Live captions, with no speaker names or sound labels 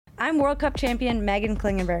I'm World Cup champion Megan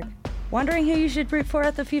Klingenberg. Wondering who you should root for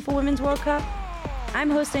at the FIFA Women's World Cup?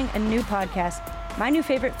 I'm hosting a new podcast, My New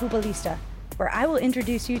Favorite Futbolista, where I will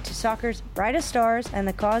introduce you to soccer's brightest stars and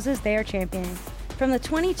the causes they are championing. From the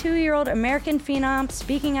 22-year-old American phenom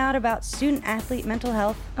speaking out about student-athlete mental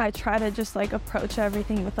health, I try to just approach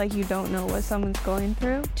everything with you don't know what someone's going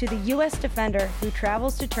through, to the U.S. defender who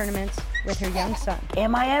travels to tournaments with her young son.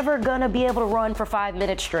 Am I ever gonna be able to run for 5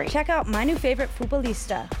 minutes straight? Check out My New Favorite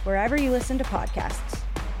Futbolista wherever you listen to podcasts.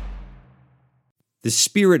 The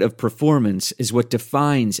spirit of performance is what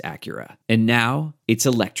defines Acura, and now it's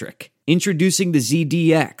electric. Introducing the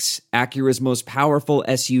ZDX, Acura's most powerful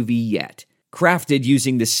SUV yet. Crafted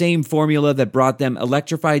using the same formula that brought them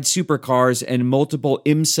electrified supercars and multiple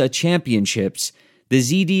IMSA championships, the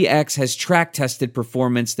ZDX has track-tested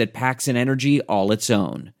performance that packs an energy all its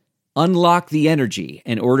own. Unlock the energy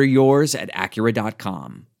and order yours at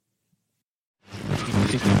Acura.com.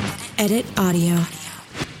 Edit audio.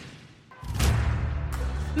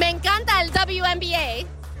 Me encanta el WNBA.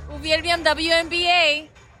 Uwielbiam WNBA.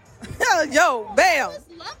 Yo, bam! It's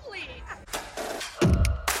lovely.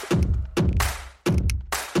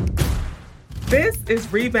 This is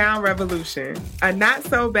Rebound Revolution, a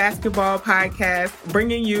not-so-basketball podcast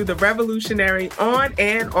bringing you the revolutionary on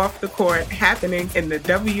and off the court happening in the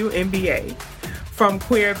WNBA. From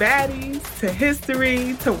queer baddies to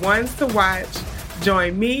history to ones to watch,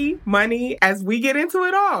 join me, Money, as we get into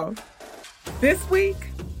it all. This week,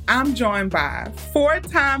 I'm joined by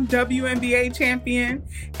 4-time WNBA champion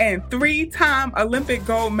and 3-time Olympic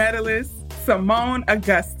gold medalist, Seimone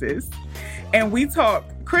Augustus. And we talk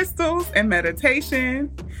crystals and meditation,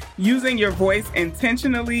 using your voice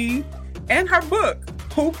intentionally, and her book,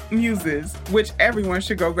 Hoop Muses, which everyone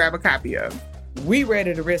should go grab a copy of. We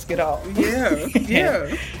ready to risk it all.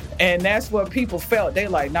 Yeah. And that's what people felt. They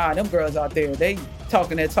like, nah, them girls out there, they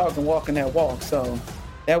talking that talk and walking that walk. So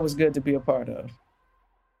that was good to be a part of.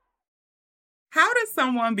 How does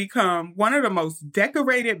someone become one of the most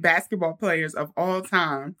decorated basketball players of all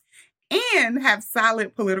time and have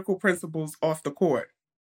solid political principles off the court?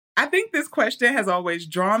 I think this question has always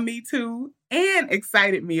drawn me to and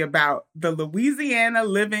excited me about the Louisiana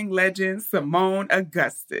living legend, Seimone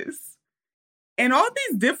Augustus. In all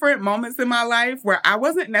these different moments in my life where I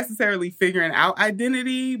wasn't necessarily figuring out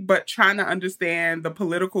identity, but trying to understand the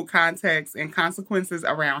political context and consequences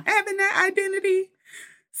around having that identity,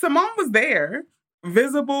 Seimone was there,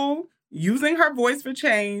 visible, using her voice for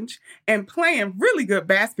change, and playing really good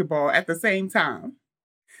basketball at the same time.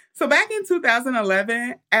 So back in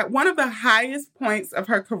 2011, at one of the highest points of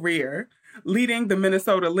her career, leading the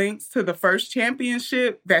Minnesota Lynx to the first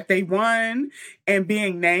championship that they won and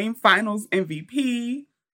being named Finals MVP,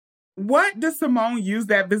 what does Seimone use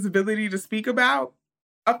that visibility to speak about?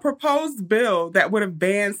 A proposed bill that would have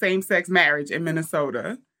banned same-sex marriage in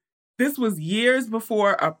Minnesota. This was years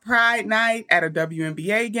before a Pride Night at a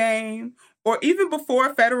WNBA game, or even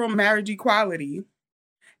before federal marriage equality.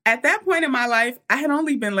 At that point in my life, I had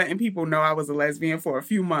only been letting people know I was a lesbian for a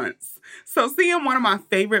few months. So seeing one of my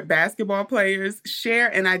favorite basketball players share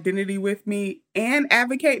an identity with me and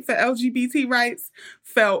advocate for LGBT rights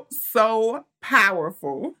felt so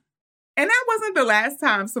powerful. And that wasn't the last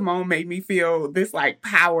time Seimone made me feel this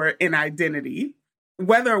power in identity.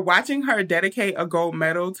 Whether watching her dedicate a gold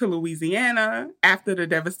medal to Louisiana after the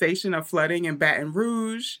devastation of flooding in Baton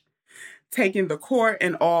Rouge, taking the court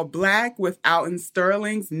in all black with Alton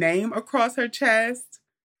Sterling's name across her chest,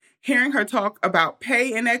 hearing her talk about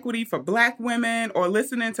pay inequity for Black women, or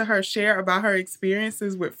listening to her share about her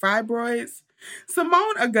experiences with fibroids,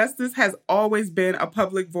 Seimone Augustus has always been a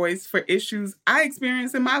public voice for issues I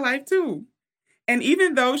experience in my life too. And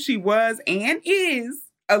even though she was and is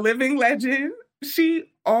a living legend, she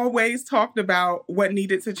always talked about what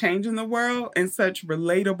needed to change in the world in such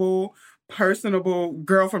relatable, personable,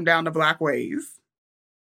 girl from down the block ways.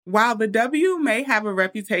 While the W may have a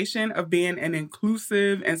reputation of being an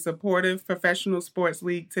inclusive and supportive professional sports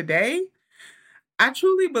league today, I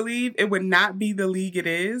truly believe it would not be the league it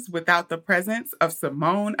is without the presence of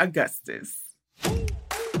Seimone Augustus.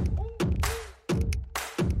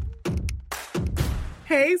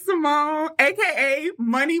 Hey, Seimone, a.k.a.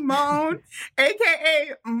 Money Moan,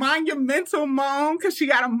 a.k.a. Monumental Moan, because she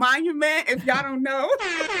got a monument, if y'all don't know.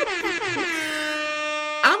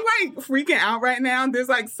 I'm freaking out right now. There's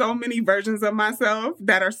so many versions of myself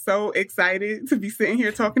that are so excited to be sitting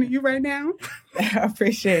here talking to you right now. I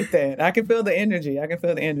appreciate that. I can feel the energy.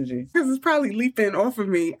 Because it's probably leaping off of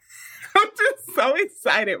me. I'm just so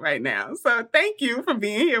excited right now. So thank you for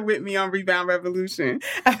being here with me on Rebound Revolution.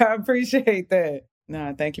 I appreciate that.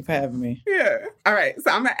 No, thank you for having me. Yeah. All right. So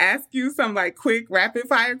I'm going to ask you some like quick rapid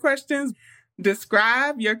fire questions.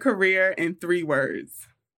 Describe your career in 3 words.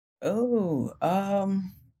 Oh,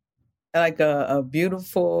 like a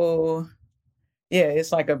beautiful,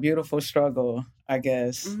 it's like a beautiful struggle, I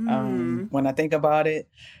guess. When I think about it,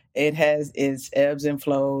 it has its ebbs and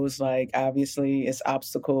flows. Like, obviously, it's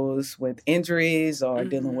obstacles with injuries or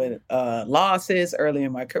dealing with losses early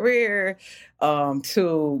in my career,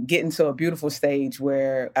 to getting to a beautiful stage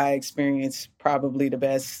where I experienced probably the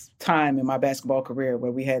best time in my basketball career,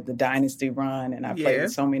 where we had the dynasty run and I played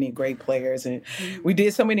with so many great players and we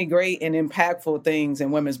did so many great and impactful things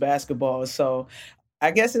in women's basketball. So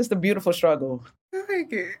I guess it's the beautiful struggle. I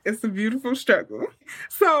like it. It's a beautiful struggle.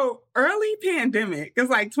 So early pandemic, it's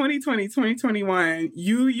like 2020, 2021,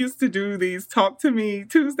 you used to do these Talk to Me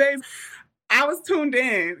Tuesdays. I was tuned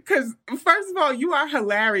in because, first of all, you are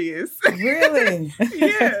hilarious. Really?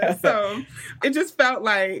 Yeah. So it just felt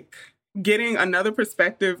like getting another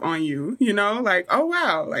perspective on you, you know, like, oh,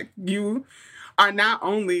 wow, like you are not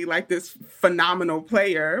only like this phenomenal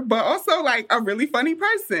player, but also like a really funny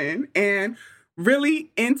person and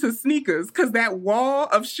really into sneakers, because that wall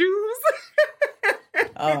of shoes.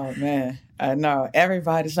 Oh, man. I know.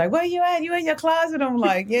 Everybody's like, where you at? You in your closet? I'm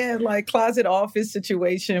like, yeah, like closet office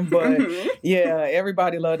situation. But yeah,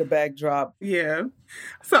 everybody love the backdrop. Yeah.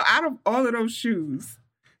 So out of all of those shoes,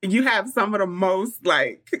 you have some of the most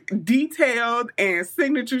like detailed and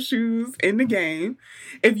signature shoes in the game.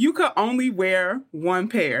 If you could only wear one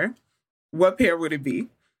pair, what pair would it be?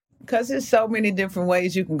 Because there's so many different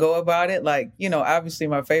ways you can go about it. Like, you know, obviously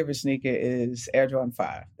my favorite sneaker is Air Jordan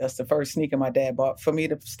 5. That's the first sneaker my dad bought for me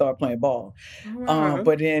to start playing ball. Wow.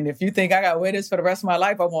 But then if you think I got to wear this for the rest of my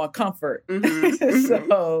life, I want comfort.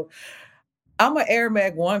 So I'm an Air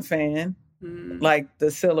Mag 1 fan. Like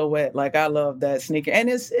the silhouette, like I love that sneaker. And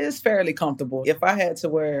it's fairly comfortable. If I had to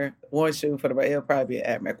wear one shoe for the rest, it'll probably be an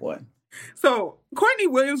Air Mag 1. So Courtney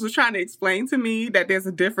Williams was trying to explain to me that there's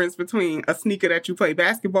a difference between a sneaker that you play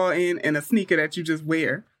basketball in and a sneaker that you just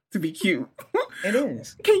wear to be cute. It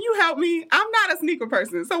is. Can you help me? I'm not a sneaker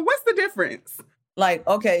person. So what's the difference? Like,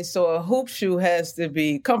 okay, so a hoop shoe has to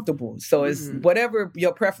be comfortable. So it's whatever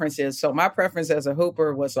your preference is. So my preference as a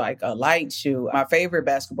hooper was like a light shoe. My favorite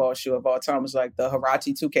basketball shoe of all time was like the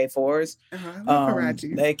Huarache 2K4s.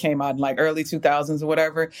 Huarache. They came out in like early 2000s or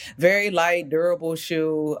whatever. Very light, durable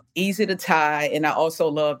shoe, easy to tie. And I also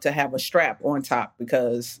love to have a strap on top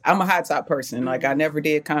because I'm a high top person. Like I never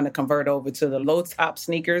did kind of convert over to the low top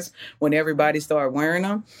sneakers when everybody started wearing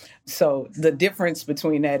them. So the difference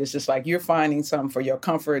between that is just like you're finding something for your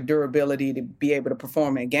comfort, durability to be able to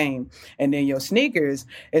perform in a game. And then your sneakers,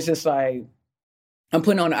 it's just like, I'm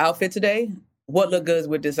putting on an outfit today. What look good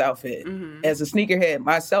with this outfit? As a sneakerhead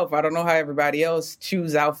myself, I don't know how everybody else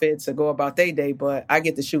choose outfits or go about their day, but I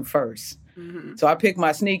get to shoot first. So I pick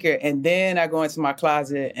my sneaker and then I go into my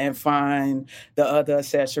closet and find the other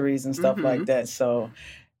accessories and stuff like that. So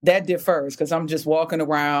that differs because I'm just walking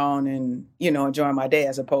around and, you know, enjoying my day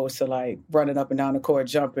as opposed to like running up and down the court,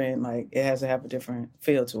 jumping. Like it has to have a different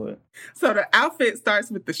feel to it. So the outfit starts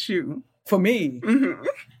with the shoe. For me.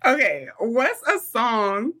 Okay. What's a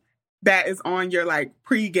song that is on your like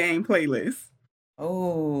pre-game playlist?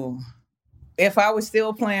 Oh, if I was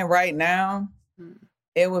still playing right now,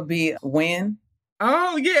 it would be Win.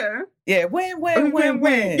 Oh, yeah. Yeah, win.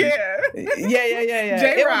 Yeah. Yeah.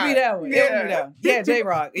 J-Rock. It would be that one. Yeah. It would be that one. Yeah,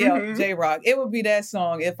 J-Rock. Yeah, J-Rock. It would be that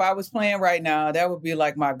song. If I was playing right now, that would be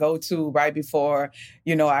like my go-to right before,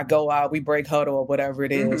 you know, I go out, we break huddle or whatever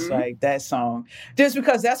it is, like that song. Just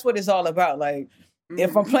because that's what it's all about. Like,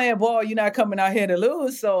 if I'm playing ball, you're not coming out here to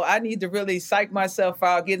lose. So I need to really psych myself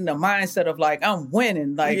out, get in the mindset of like, I'm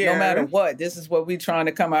winning. Like, no matter what, this is what we're trying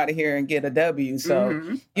to come out of here and get a W. So,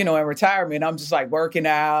 you know, in retirement, I'm just like working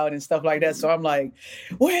out and stuff like that. So I'm like,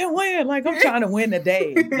 win. Like, I'm trying to win the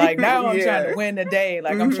day. Like, now I'm trying to win the day.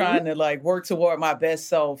 Like, I'm trying to like work toward my best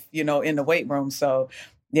self, you know, in the weight room. So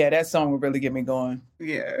yeah, that song would really get me going.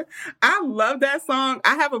 Yeah. I love that song.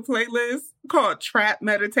 I have a playlist called Trap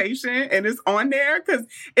Meditation, and it's on there because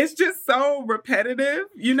it's just so repetitive,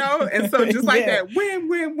 you know? And so just like that,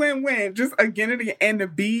 win, just again and again, and the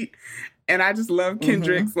beat. And I just love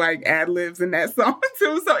Kendrick's like ad-libs in that song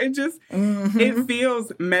too. So it just, it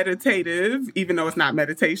feels meditative, even though it's not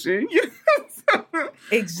meditation. You know?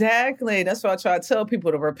 Exactly. That's what I try to tell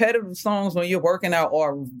people. The repetitive songs when you're working out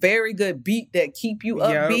are a very good beat that keep you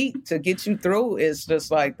upbeat to get you through. It's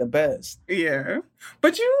just like the best. Yeah.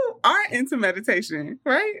 But you are into meditation,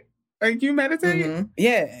 right? Like you meditate?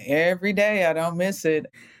 Yeah. Every day. I don't miss it.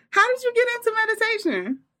 How did you get into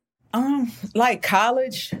meditation? Like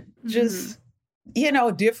college, just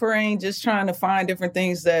Differing, just trying to find different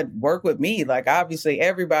things that work with me. Like, obviously,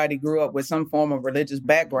 everybody grew up with some form of religious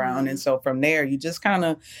background. And so from there, you just kind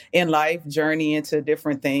of, in life, journey into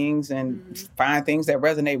different things and find things that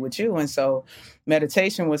resonate with you. And so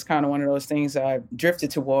meditation was kind of one of those things I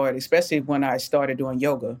drifted toward, especially when I started doing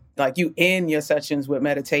yoga. Like, you end your sessions with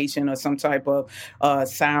meditation or some type of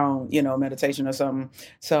sound, meditation or something.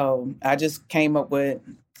 So I just came up with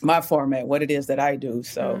my format, what it is that I do.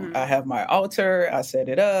 So I have my altar, I set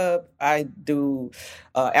it up, I do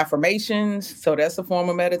affirmations. So that's a form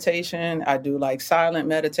of meditation. I do like silent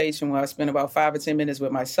meditation where I spend about 5 or 10 minutes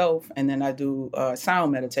with myself. And then I do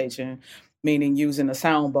sound meditation, meaning using the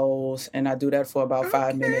sound bowls. And I do that for about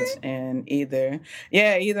 5 minutes. And either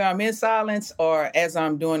I'm in silence or as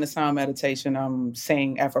I'm doing the sound meditation, I'm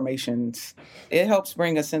saying affirmations. It helps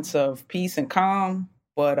bring a sense of peace and calm.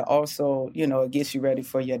 But also, it gets you ready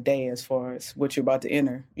for your day as far as what you're about to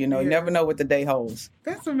enter. You never know what the day holds.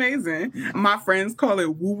 That's amazing. My friends call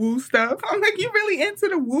it woo-woo stuff. I'm like, you really into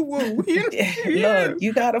the woo-woo. Look,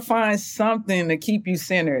 you got to find something to keep you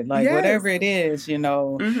centered. Like, whatever it is,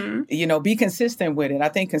 be consistent with it. I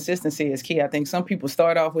think consistency is key. I think some people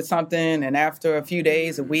start off with something and after a few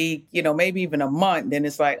days, a week, maybe even a month, then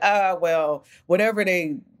it's like, whatever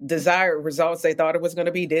they desired results they thought it was going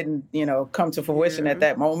to be didn't, come to fruition at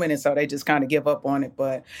that moment. And so they just kind of give up on it.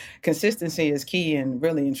 But consistency is key in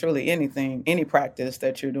really and truly any practice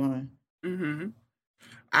that you're doing. Mm-hmm.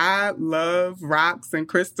 I love rocks and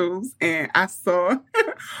crystals. And I saw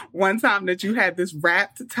one time that you had this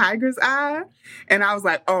wrapped tiger's eye. And I was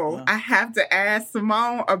like, I have to ask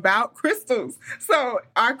Seimone about crystals. So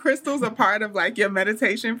are crystals a part of like your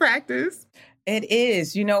meditation practice? It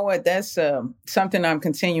is. You know what? That's something I'm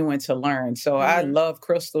continuing to learn. So I love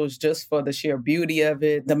crystals just for the sheer beauty of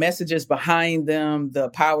it, the messages behind them, the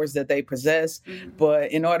powers that they possess.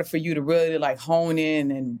 But in order for you to really like hone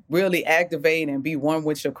in and really activate and be one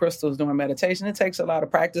with your crystals during meditation, it takes a lot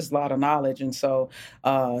of practice, a lot of knowledge. And so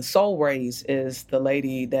Soul Rays is the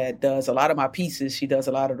lady that does a lot of my pieces. She does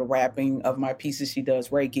a lot of the wrapping of my pieces. She does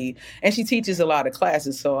Reiki and she teaches a lot of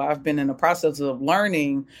classes. So I've been in the process of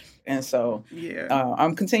learning. And so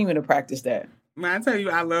I'm continuing to practice that. When I tell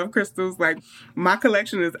you I love crystals, like my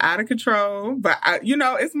collection is out of control, but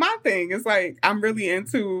it's my thing. It's like I'm really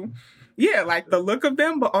into, like the look of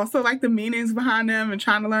them, but also like the meanings behind them and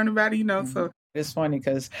trying to learn about it, so. It's funny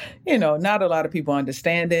because, not a lot of people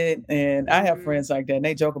understand it. And I have friends like that and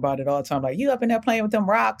they joke about it all the time. Like, you up in there playing with them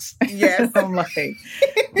rocks? Yes. I'm like,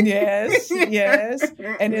 yes.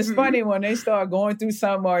 And it's funny when they start going through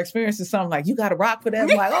something or experiencing something like, you got a rock for them?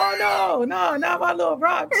 I'm like, oh, no, not my little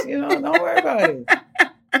rocks. Don't worry about it.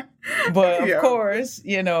 But of course,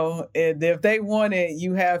 if they want it,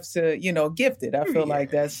 you have to, gift it. I feel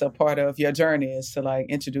like that's a part of your journey is to like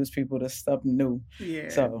introduce people to something new. Yeah.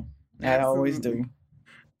 So I always do.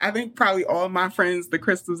 I think probably all my friends, the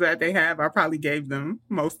crystals that they have, I probably gave them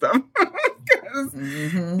most of them.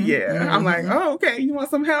 I'm like, okay, you want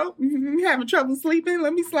some help? You having trouble sleeping?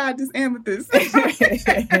 Let me slide this amethyst.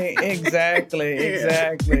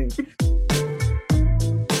 Exactly.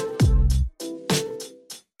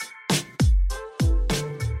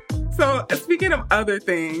 So speaking of other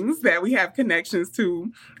things that we have connections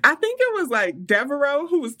to, I think it was like Devereaux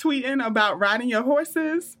who was tweeting about riding your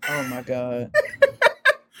horses. Oh my God.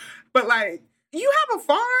 But like, you have a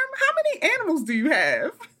farm? How many animals do you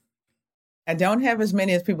have? I don't have as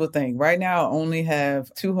many as people think. Right now, I only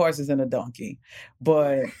have 2 horses and a donkey.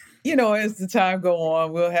 But, as the time go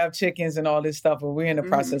on, we'll have chickens and all this stuff. But we're in the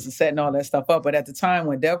process of setting all that stuff up. But at the time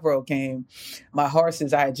when Devereaux came, my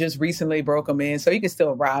horses, I had just recently broke them in. So you can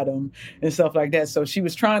still ride them and stuff like that. So she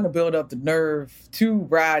was trying to build up the nerve to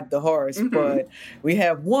ride the horse. But we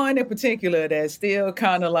have one in particular that's still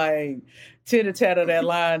kind of like titter-tatter that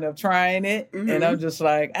line of trying it. And I'm just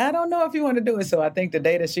like, I don't know if you want to do it. So I think the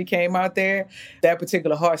day that she came out there, that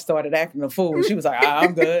particular horse started acting a fool. She was like,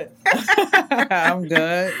 I'm good. I'm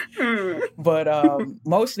good. But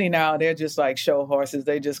mostly now they're just like show horses.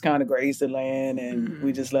 They just kind of graze the land and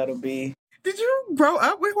we just let them be. Did you grow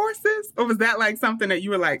up with horses? Or was that like something that you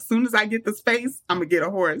were like, soon as I get the space, I'm going to get a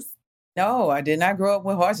horse? No, I did not grow up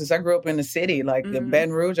with horses. I grew up in the city, like the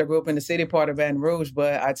Baton Rouge. I grew up in the city part of Baton Rouge.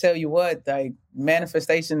 But I tell you what, like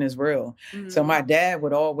manifestation is real. So my dad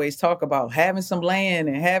would always talk about having some land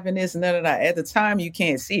and having this and that. At the time, you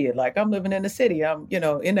can't see it. Like I'm living in the city. I'm,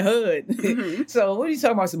 in the hood. So what are you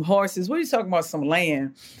talking about? Some horses? What are you talking about? Some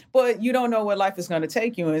land? But you don't know where life is going to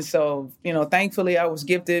take you. And so, thankfully I was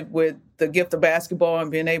gifted with the gift of basketball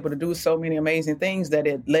and being able to do so many amazing things that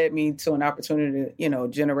it led me to an opportunity to,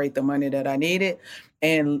 generate the money that I needed.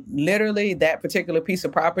 And literally that particular piece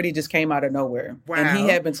of property just came out of nowhere. Wow. And he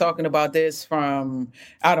had been talking about this from,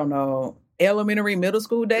 I don't know, elementary, middle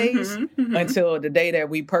school days until the day that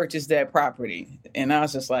we purchased that property. And I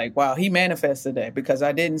was just like, wow, he manifested that, because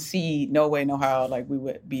I didn't see no way, no how, like we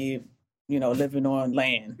would be, living on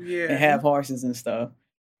land and have horses and stuff.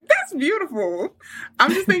 That's beautiful.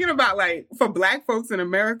 I'm just thinking about, like, for Black folks in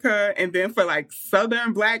America, and then for, like,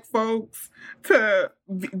 Southern Black folks to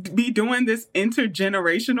be doing this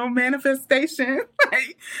intergenerational manifestation,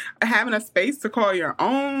 like having a space to call your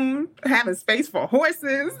own, having space for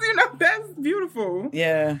horses, that's beautiful.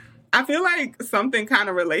 Yeah. I feel like something kind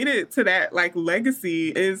of related to that, like, legacy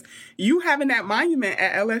is you having that monument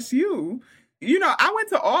at LSU. I went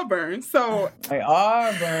to Auburn, so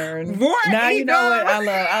Auburn. War now Eagles. You know what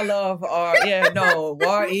I love.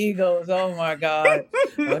 War Eagles. Oh my God.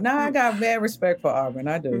 Well, now I got mad respect for Auburn.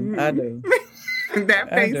 I do. That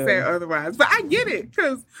face said otherwise, but I get it,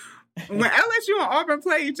 because when LSU and Auburn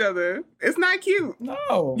play each other, it's not cute.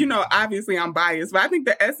 No. Obviously I'm biased, but I think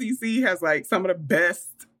the SEC has, like, some of the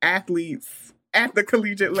best athletes at the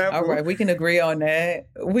collegiate level. All right, we can agree on that.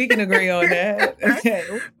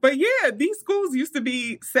 But yeah, these schools used to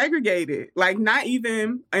be segregated, like not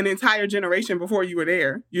even an entire generation before you were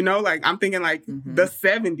there. Like I'm thinking like the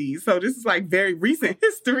 70s. So this is like very recent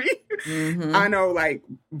history. I know like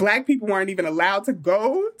Black people weren't even allowed to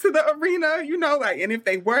go to the arena, and if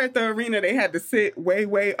they were at the arena, they had to sit way,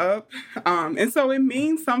 way up. And so it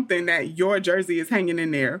means something that your jersey is hanging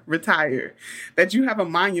in there, retired, that you have a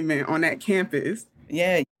monument on that campus.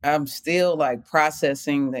 Yeah, I'm still like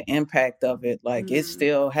processing the impact of it. Like it's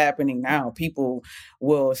still happening now. People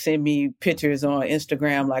will send me pictures on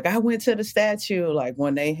Instagram. Like I went to the statue. Like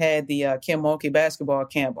when they had the Kim Mulkey basketball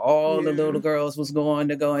camp, all the little girls was going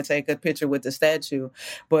to go and take a picture with the statue.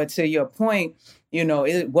 But to your point,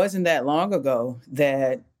 it wasn't that long ago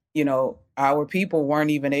that, our people weren't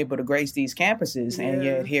even able to grace these campuses. And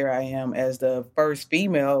yet here I am as the first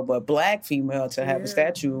female, but Black female, to have a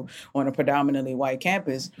statue on a predominantly white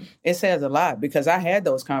campus. It says a lot, because I had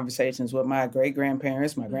those conversations with my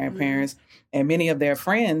great-grandparents, my grandparents, and many of their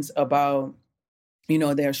friends about,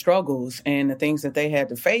 their struggles and the things that they had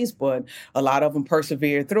to face. But a lot of them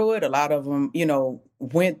persevered through it. A lot of them,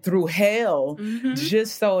 went through hell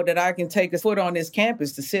just so that I can take a foot on this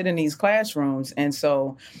campus to sit in these classrooms. And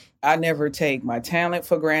so I never take my talent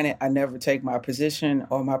for granted. I never take my position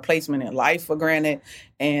or my placement in life for granted.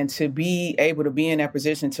 And to be able to be in that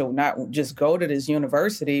position to not just go to this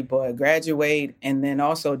university, but graduate and then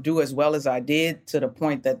also do as well as I did, to the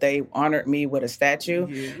point that they honored me with a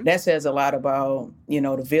statue, that says a lot about,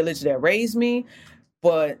 the village that raised me,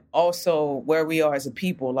 but also where we are as a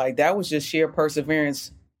people. Like that was just sheer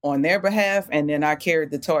perseverance on their behalf. And then I carried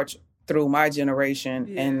the torch through my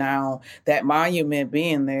generation. And now that monument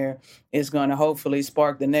being there is going to hopefully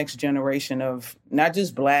spark the next generation of not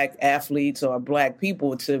just Black athletes or Black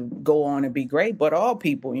people to go on and be great, but all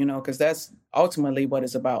people, because that's ultimately what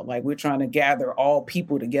it's about. Like we're trying to gather all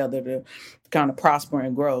people together to kind of prosper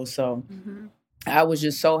and grow. So I was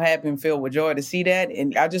just so happy and filled with joy to see that.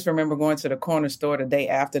 And I just remember going to the corner store the day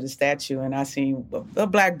after the statue, and I seen a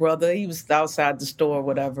Black brother. He was outside the store or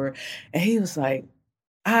whatever. And he was like,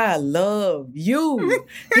 I love you.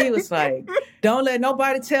 He was like, don't let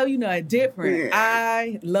nobody tell you nothing different.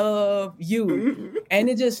 I love you. And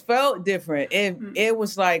it just felt different. It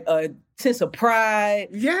was like a sense of pride.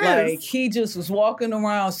 Like he just was walking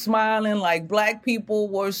around smiling, like Black people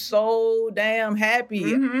were so damn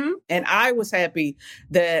happy. And I was happy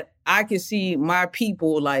that I could see my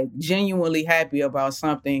people like genuinely happy about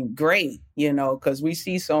something great, because we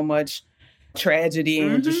see so much tragedy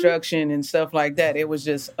and destruction and stuff like that. It was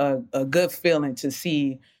just a good feeling to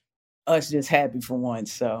see us just happy for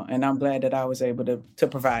once. So, and I'm glad that I was able to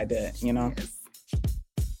provide that, Yes.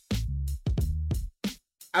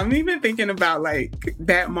 I'm even thinking about like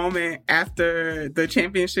that moment after the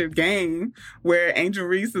championship game where Angel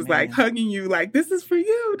Reese is like hugging you, like, this is for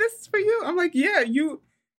you. This is for you. I'm like, yeah, you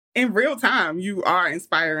in real time, you are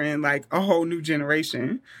inspiring like a whole new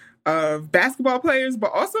generation of basketball players,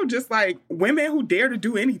 but also just like women who dare to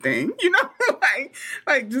do anything,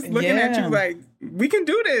 like just looking at you like, we can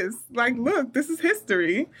do this. Like, look, this is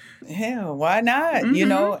history. Hell, why not?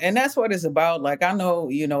 And that's what it's about. Like, I know,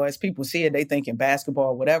 as people see it, they think in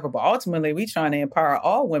basketball, whatever, but ultimately we trying to empower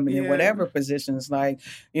all women in whatever positions. Like,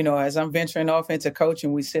 as I'm venturing off into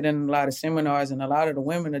coaching, we sit in a lot of seminars and a lot of the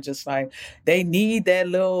women are just like, they need that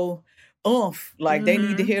little oomph. Like they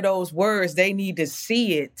need to hear those words. They need to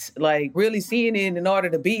see it. Like really seeing it in order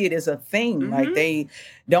to be it is a thing. Like they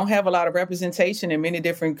don't have a lot of representation in many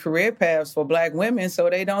different career paths for Black women. So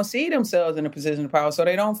they don't see themselves in a position of power. So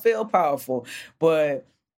they don't feel powerful. But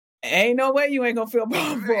ain't no way you ain't gonna feel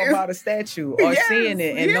powerful about a statue or seeing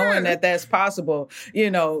it and knowing that that's possible.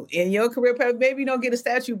 You know, in your career path, maybe you don't get a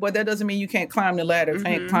statue, but that doesn't mean you can't climb the ladder,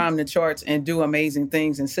 can't climb the charts and do amazing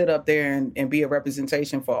things and sit up there and be a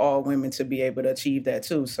representation for all women to be able to achieve that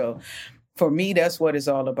too. So for me, that's what it's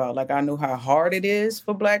all about. Like I know how hard it is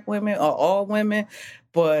for Black women or all women,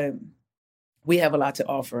 but we have a lot to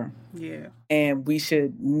offer. Yeah. And we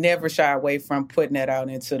should never shy away from putting that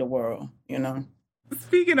out into the world, you know?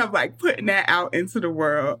 Speaking of like putting that out into the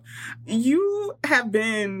world, you have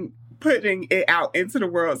been putting it out into the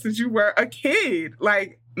world since you were a kid,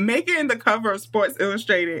 like making the cover of Sports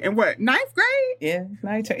Illustrated in what, 9th grade? Yeah,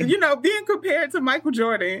 19. You know, being compared to Michael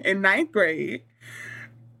Jordan in 9th grade,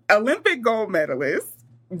 Olympic gold medalist,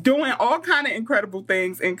 doing all kind of incredible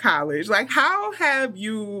things in college. Like, how have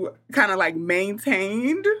you kind of like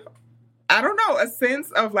maintained, I don't know, a sense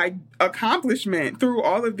of like accomplishment through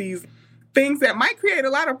all of these things that might create a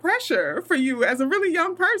lot of pressure for you as a really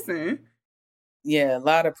young person? Yeah, a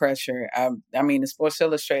lot of pressure. I mean, the Sports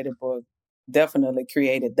Illustrated book definitely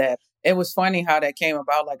created that. It was funny how that came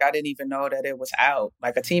about. Like, I didn't even know that it was out.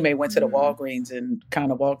 Like, a teammate went to the Walgreens and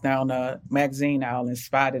kind of walked down a magazine aisle and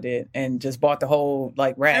spotted it and just bought the whole,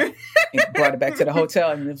 like, rack and brought it back to the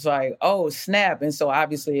hotel. And it was like, oh, snap. And so,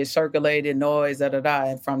 obviously, it circulated, noise, da-da-da.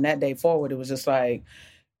 And from that day forward, it was just like,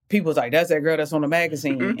 people was like, that's that girl that's on the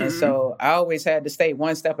magazine. And so I always had to stay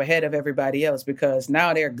one step ahead of everybody else because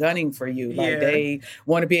now they're gunning for you. Like they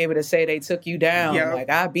want to be able to say they took you down. Like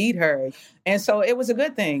I beat her. And so it was a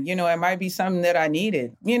good thing. You know, it might be something that I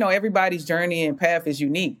needed. You know, everybody's journey and path is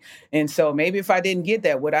unique. And so maybe if I didn't get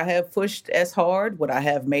that, would I have pushed as hard? Would I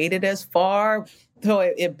have made it as far? So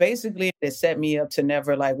it basically set me up to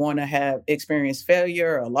never like want to have experienced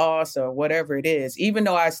failure or loss or whatever it is. Even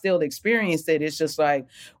though I still experienced it, it's just like,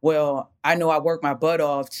 well, I know I worked my butt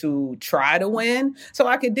off to try to win so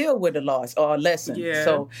I could deal with a loss or a lesson.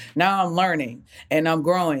 So now I'm learning and I'm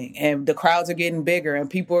growing and the crowds are getting bigger and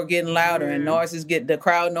people are getting louder and the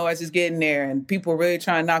crowd noise is getting there and people are really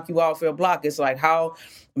trying to knock you off your block. It's like, how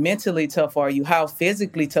mentally tough are you? How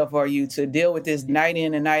physically tough are you to deal with this night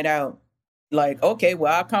in and night out? Like, okay,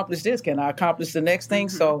 well, I accomplished this. Can I accomplish the next thing?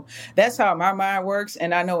 So that's how my mind works.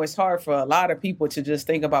 And I know it's hard for a lot of people to just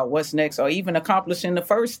think about what's next or even accomplishing the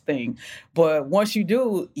first thing. But once you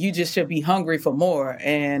do, you just should be hungry for more.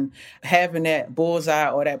 And having that bullseye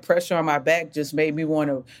or that pressure on my back just made me want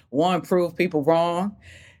to, one, prove people wrong.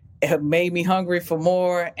 It made me hungry for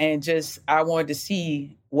more. And just, I wanted to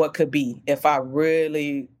see what could be if I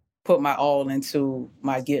really put my all into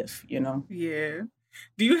my gift, you know? Yeah.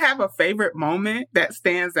 Do you have a favorite moment that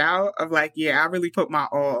stands out of like, yeah, I really put my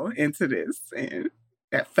all into this and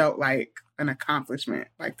that felt like an accomplishment,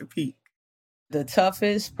 like the peak? The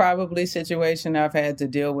toughest probably situation I've had to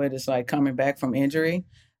deal with is like coming back from injury.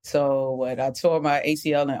 So I tore my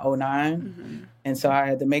ACL in 2009. And so I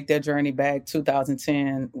had to make that journey back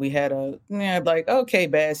 2010. We had a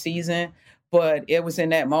bad season, but it was in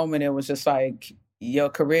that moment, it was just like, your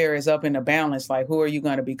career is up in the balance. Like, who are you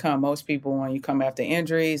going to become? Most people, when you come after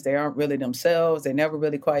injuries, they aren't really themselves. They never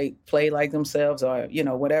really quite play like themselves or, you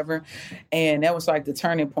know, whatever. And that was like the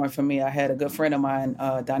turning point for me. I had a good friend of mine,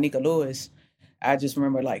 Donika Lewis. I just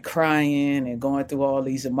remember like crying and going through all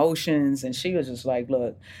these emotions. And she was just like,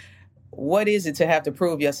 look, what is it to have to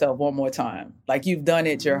prove yourself one more time? Like, you've done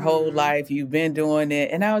it your whole life. You've been doing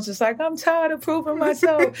it. And I was just like, I'm tired of proving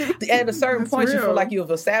myself. At a certain point, you feel like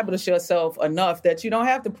you've established yourself enough that you don't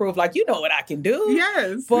have to prove, like, you know what I can do.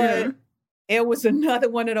 Yes. But it was another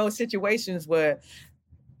one of those situations where,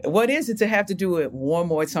 what is it to have to do it one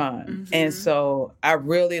more time? And so I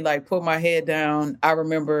really like put my head down. I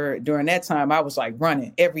remember during that time, I was like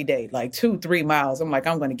running every day, like 2-3 miles. I'm like,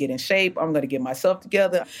 I'm going to get in shape. I'm going to get myself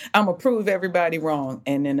together. I'm going to prove everybody wrong.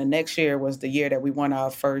 And then the next year was the year that we won our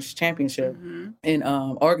first championship in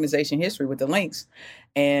organization history with the Lynx.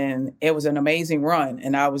 And it was an amazing run.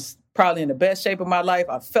 And I was probably in the best shape of my life.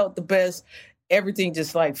 I felt the best. Everything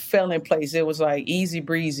just like fell in place. It was like easy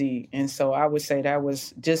breezy. And so I would say that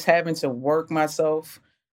was just having to work myself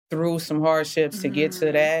through some hardships to get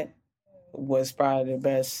to that was probably the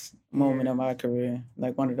best moment of my career.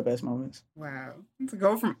 Like one of the best moments. Wow. To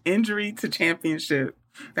go from injury to championship,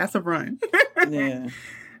 that's a run. Yeah.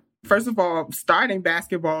 First of all, starting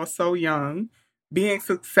basketball so young, being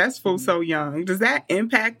successful so young, does that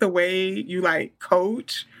impact the way you like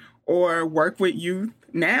coach or work with youth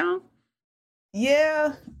now?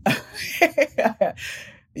 Yeah.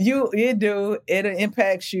 It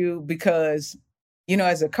impacts you because,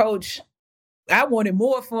 as a coach, I wanted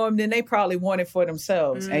more for them than they probably wanted for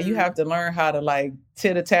themselves. And you have to learn how to like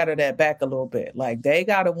titter-tatter that back a little bit. Like they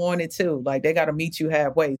got to want it too. Like they got to meet you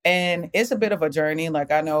halfway. And it's a bit of a journey. Like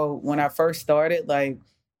I know when I first started, like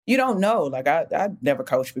you don't know. Like I never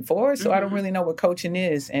coached before, so I don't really know what coaching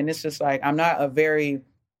is. And it's just like I'm not a very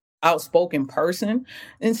outspoken person.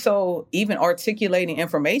 And so even articulating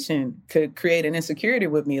information could create an insecurity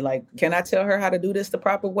with me. Like, can I tell her how to do this the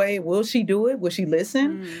proper way? Will she do it? Will she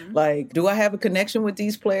listen? Like, do I have a connection with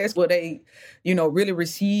these players? Will they, really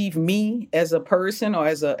receive me as a person or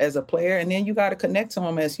as a player? And then you got to connect to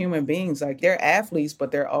them as human beings. Like they're athletes,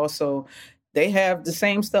 but they have the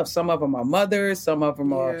same stuff. Some of them are mothers. Some of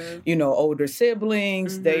them are, older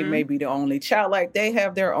siblings. They may be the only child. Like they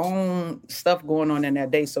have their own stuff going on in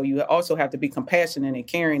that day. So you also have to be compassionate and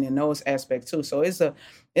caring in those aspects too. So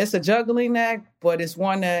it's a juggling act, but it's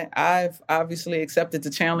one that I've obviously accepted the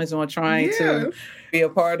challenge on trying to be a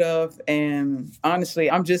part of. And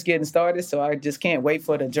honestly, I'm just getting started. So I just can't wait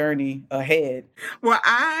for the journey ahead. Well,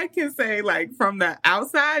 I can say like from the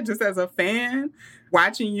outside, just as a fan,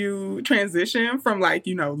 watching you transition from like,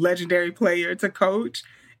 legendary player to coach,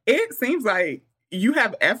 it seems like you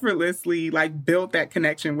have effortlessly like built that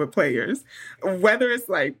connection with players, whether it's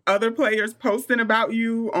like other players posting about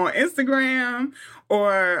you on Instagram,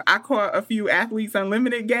 or I caught a few Athletes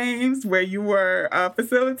Unlimited games where you were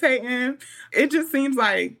facilitating. It just seems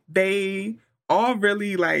like they all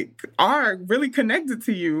really are really connected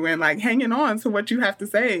to you and like hanging on to what you have to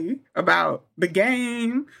say about the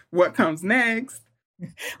game, what comes next.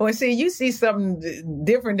 Well, see, you see something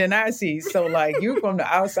different than I see. So, like, you from the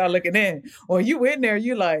outside looking in, or you in there,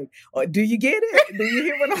 you like, do you get it? Do you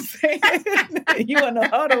hear what I'm saying? You in the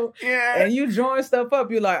huddle, and you drawing stuff up.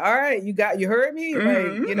 You're like, all right, you heard me?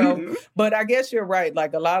 Like, But I guess you're right.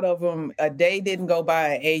 Like, a lot of them, a day didn't go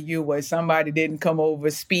by at AU where somebody didn't come over,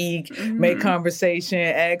 speak, make conversation,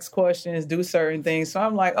 ask questions, do certain things. So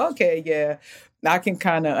I'm like, okay, yeah. I can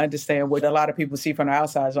kind of understand what a lot of people see from the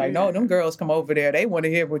outside. It's like, no, them girls come over there. They want to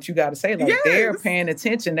hear what you got to say. Like, they're paying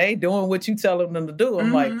attention. They doing what you telling them to do.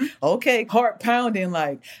 I'm like, okay, heart pounding.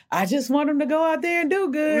 Like, I just want them to go out there and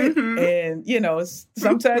do good. And,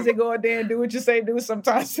 sometimes they go out there and do what you say do.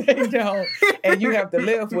 Sometimes they don't. And you have to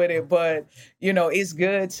live with it. But, it's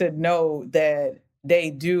good to know that they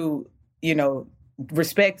do,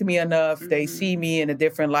 respect me enough. They see me in a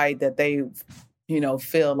different light that they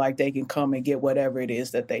feel like they can come and get whatever it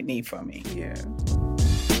is that they need from me. Yeah.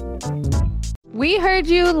 We heard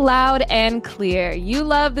you loud and clear. You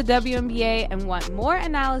love the WNBA and want more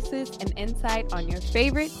analysis and insight on your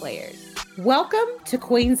favorite players. Welcome to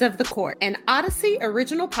Queens of the Court, an Odyssey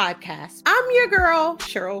original podcast. I'm your girl,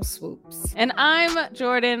 Cheryl Swoops. And I'm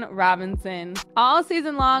Jordan Robinson. All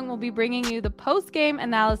season long, we'll be bringing you the post-game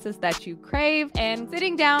analysis that you crave and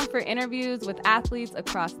sitting down for interviews with athletes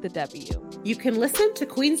across the W. You can listen to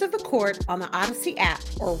Queens of the Court on the Odyssey app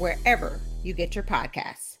or wherever you get your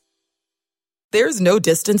podcasts. There's no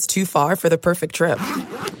distance too far for the perfect trip.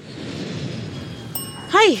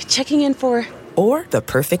 Hi, checking in for... Or the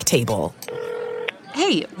perfect table.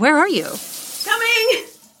 Hey, where are you? Coming!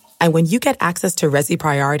 And when you get access to Resi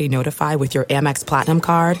Priority Notify with your Amex Platinum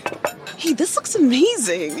card... Hey, this looks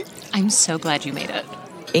amazing! I'm so glad you made it.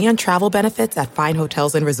 And travel benefits at fine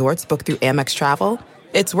hotels and resorts booked through Amex Travel,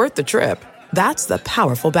 it's worth the trip. That's the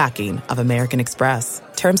powerful backing of American Express.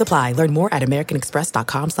 Terms apply. Learn more at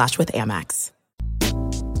americanexpress.com/withAmex.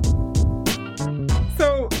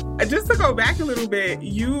 So just to go back a little bit,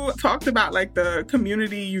 you talked about like the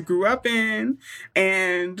community you grew up in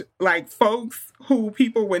and like folks who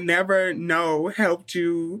people would never know helped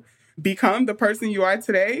you become the person you are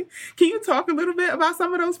today. Can you talk a little bit about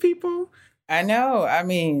some of those people? I know. I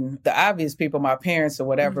mean, the obvious people, my parents or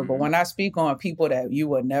whatever, but when I speak on people that you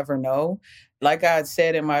would never know, like I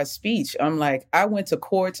said in my speech, I'm like, I went to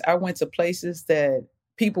courts, I went to places that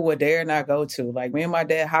people would dare not go to. Like me and my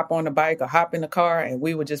dad hop on the bike or hop in the car and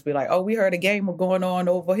we would just be like, oh, we heard a game going on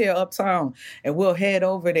over here uptown and we'll head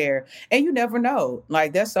over there. And you never know.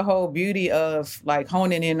 Like that's the whole beauty of like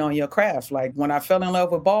honing in on your craft. Like when I fell in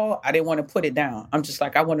love with ball, I didn't want to put it down. I'm just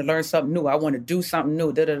like, I want to learn something new. I want to do something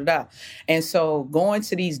new, And so going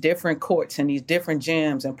to these different courts and these different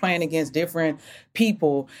gyms and playing against different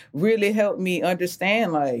people really helped me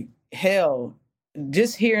understand like, hell,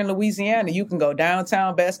 just here in Louisiana, you can go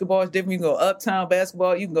downtown basketball, it's different. You can go uptown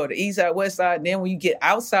basketball, you can go to east side, west side. Then when you get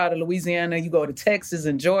outside of Louisiana, you go to Texas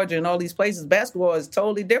and Georgia and all these places, basketball is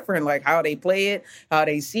totally different, like how they play it, how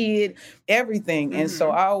they see it, everything. And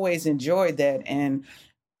so I always enjoyed that. And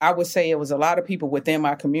I would say it was a lot of people within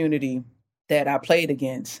my community that I played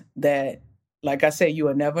against that, like I said, you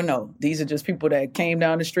will never know. These are just people that came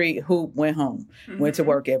down the street, who went home, went to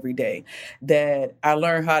work every day, that I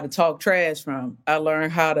learned how to talk trash from. I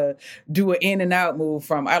learned how to do an in and out move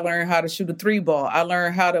from. I learned how to shoot a 3-ball. I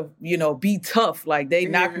learned how to, be tough. Like, they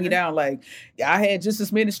knocked me down. Like, I had just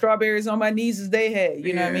as many strawberries on my knees as they had.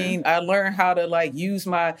 You know what I mean? I learned how to, like, use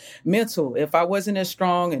my mental. If I wasn't as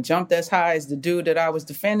strong and jumped as high as the dude that I was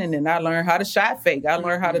defending, and I learned how to shot fake. I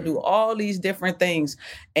learned how to do all these different things.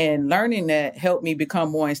 And learning that helped me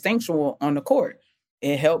become more instinctual on the court.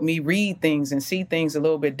 It helped me read things and see things a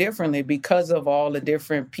little bit differently because of all the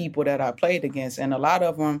different people that I played against. And a lot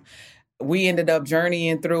of them, we ended up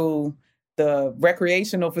journeying through the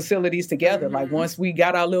recreational facilities together. Like, once we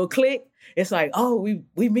got our little clique, it's like, oh,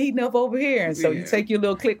 we meeting up over here. And so you take your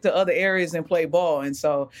little clique to other areas and play ball. And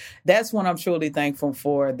so that's what I'm truly thankful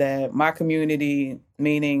for, that my community,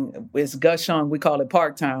 meaning it's Gushung, we call it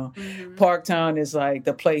Parktown. Parktown is like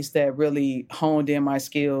the place that really honed in my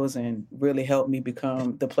skills and really helped me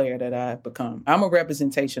become the player that I've become. I'm a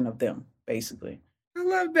representation of them, basically. I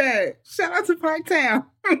love that. Shout out to Parktown.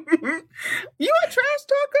 You a trash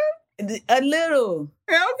talker? A little.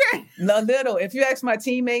 Okay. A little. If you ask my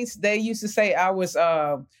teammates, they used to say I was,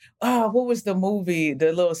 what was the movie?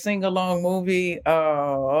 The little sing-along movie?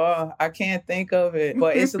 I can't think of it.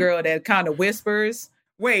 But it's a girl that kind of whispers.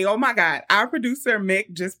 Wait, oh my God. Our producer,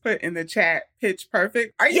 Mick, just put in the chat, Pitch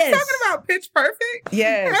Perfect. Are you talking about Pitch Perfect?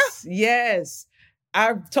 Yes, yes.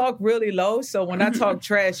 I talk really low, so when I talk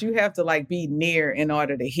trash, you have to, like, be near in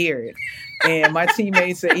order to hear it. And my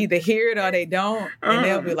teammates will either hear it or they don't, and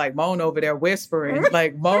they'll be like, moan over there whispering.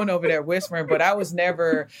 But I was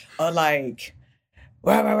never like,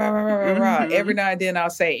 rah, rah, rah, rah, rah, rah. Every now and then I'll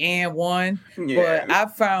say and one. But I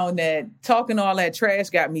found that talking all that trash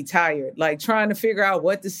got me tired. Like, trying to figure out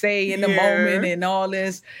what to say in the moment and all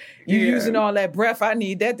this. You using all that breath. I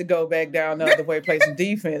need that to go back down the other way, play some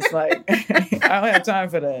defense. Like, I don't have time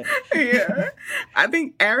for that. I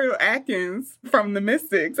think Ariel Atkins from the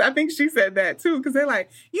Mystics, I think she said that too, because they're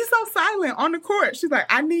like, you so silent on the court. She's like,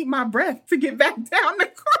 I need my breath to get back down the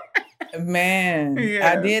court. Man,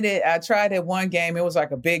 I did it. I tried it one game. It was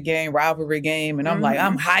like a big game, rivalry game. And I'm like,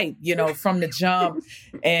 I'm hyped, from the jump.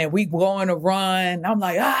 And we go on a run. I'm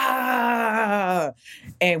like,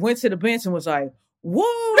 and went to the bench and was like, whoa,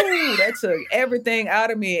 that took everything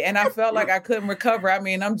out of me. And I felt like I couldn't recover. I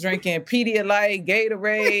mean, I'm drinking Pedialyte,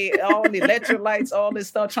 Gatorade, all the electrolytes, all this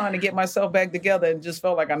stuff, trying to get myself back together, and just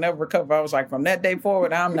felt like I never recovered. I was like, from that day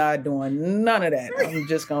forward, I'm not doing none of that. I'm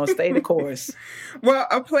just going to stay the course. Well,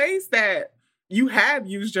 a place that you have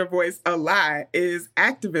used your voice a lot is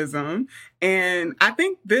activism. And I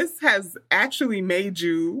think this has actually made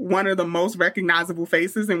you one of the most recognizable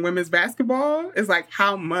faces in women's basketball, is like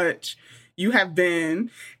how much you have been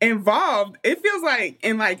involved. It feels like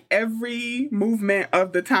in like every movement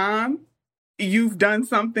of the time, you've done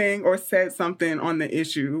something or said something on the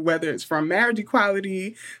issue, whether it's from marriage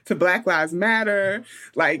equality to Black Lives Matter.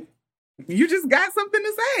 Like, you just got something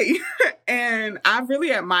to say. And I've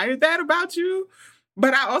really admired that about you.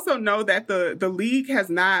 But I also know that the league has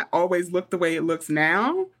not always looked the way it looks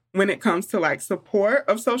now when it comes to like support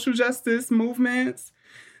of social justice movements.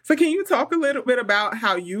 So can you talk a little bit about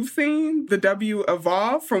how you've seen the W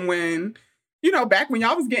evolve from when, back when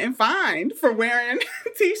y'all was getting fined for wearing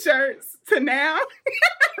T-shirts to now?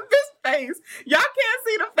 This face. Y'all can't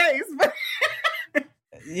see the face. But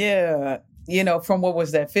Yeah. From what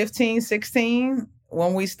was that, 15, 16,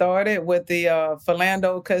 when we started with the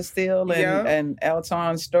Philando Castile and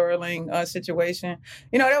Elton Sterling situation.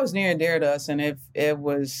 That was near and dear to us. And it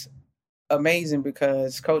was amazing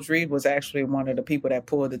because Coach Reed was actually one of the people that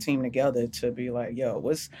pulled the team together to be like, yo,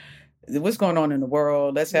 what's going on in the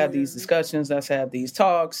world? Let's have these discussions. Let's have these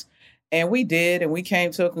talks. And we did, and we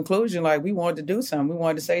came to a conclusion, like, we wanted to do something. We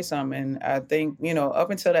wanted to say something. And I think, up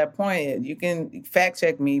until that point, you can fact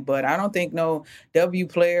check me, but I don't think no W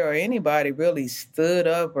player or anybody really stood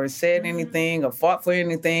up or said anything or fought for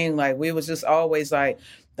anything. Like, we was just always like,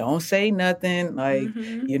 don't say nothing. Like,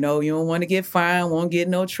 you don't want to get fined, won't get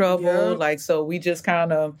no trouble. Like, so we just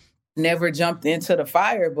kind of never jumped into the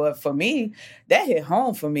fire. But for me, that hit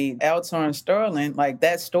home for me. Elton Sterling, like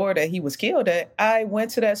that store that he was killed at, I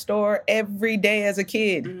went to that store every day as a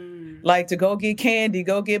kid. Like, to go get candy,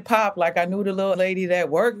 go get pop. Like, I knew the little lady that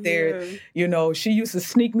worked there. She used to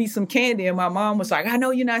sneak me some candy. And my mom was like, I know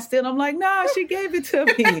you're not stealing. I'm like, nah, she gave it to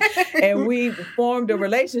me. And we formed a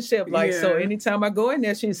relationship. Like, so anytime I go in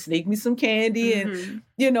there, she'd sneak me some candy. And,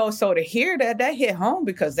 So to hear that hit home,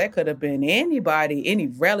 because that could have been anybody, any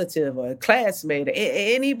relative or classmate,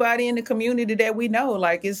 anybody in the community that we know.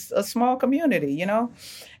 Like, it's a small community,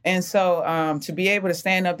 And so to be able to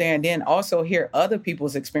stand up there and then also hear other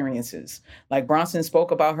people's experiences. Like Bronson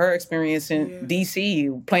spoke about her experience in D.C.,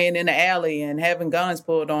 playing in the alley and having guns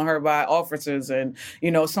pulled on her by officers and,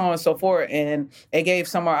 so on and so forth. And it gave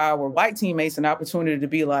some of our white teammates an opportunity to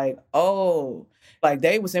be like, oh, like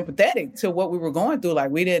they was empathetic to what we were going through.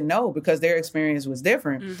 Like we didn't know because their experience was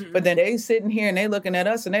different. Mm-hmm. But then they sitting here and they looking at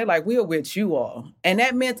us and they like, we're with you all. And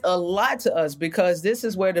that meant a lot to us because this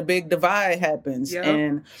is where the big divide happens. Yep.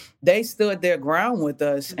 And they stood their ground with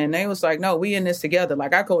us and they was like, no, we in this together.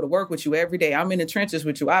 Like I go to work with you every day. I'm in the trenches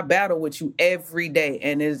with you. I battle with you every day.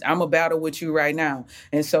 And I'm a battle with you right now.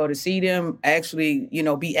 And so to see them actually,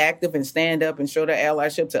 be active and stand up and show their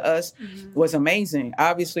allyship to us was amazing.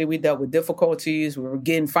 Obviously, we dealt with difficulties. We were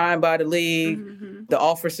getting fined by the league. Mm-hmm. The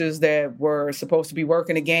officers that were supposed to be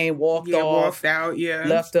working the game walked out,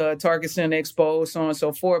 left the target center exposed, so on and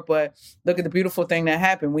so forth. But look at the beautiful thing that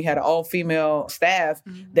happened. We had an all-female staff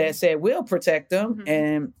that said, we'll protect them. Mm-hmm.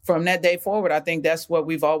 And from that day forward, I think that's what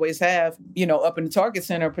we've always have, up in the target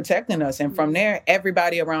center protecting us. And from there,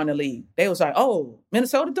 everybody around the league, they was like, oh,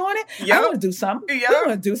 Minnesota doing it? Yep. I'm going to do something. Yep. We're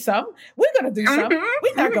going to do something. We're going to do something.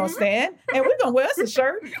 We're not going to stand. And we're going to wear us a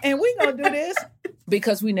shirt. And we're going to do this.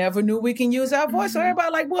 Because we never knew we can use our voice. So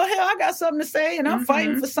everybody like, well, hell, I got something to say and I'm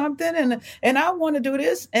fighting for something and I want to do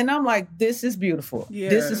this. And I'm like, this is beautiful. Yeah.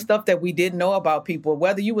 This is stuff that we didn't know about people,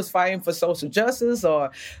 whether you was fighting for social justice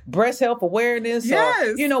or breast health awareness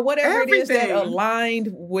or, whatever everything. It is that aligned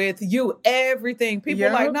with you, everything. People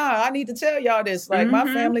are like, nah, I need to tell y'all this. Like my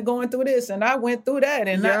family going through this and I went through that.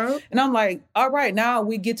 And I'm like, all right, now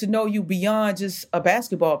we get to know you beyond just a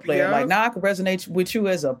basketball player. Like now I can resonate with you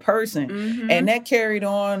as a person. And that carried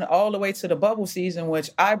on all the way to the bubble season, which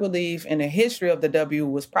I believe in the history of the W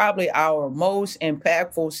was probably our most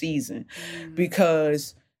impactful season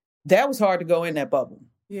because that was hard to go in that bubble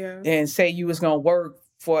and say you was going to work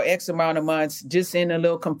for X amount of months just in a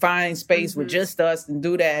little confined space with just us and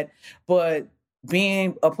do that. But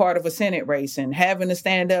being a part of a Senate race and having to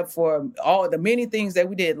stand up for all the many things that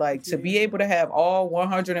we did, like to be able to have all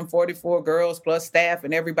 144 girls plus staff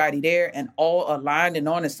and everybody there and all aligned and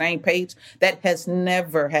on the same page, that has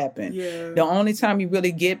never happened. Yeah. The only time you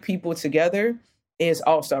really get people together is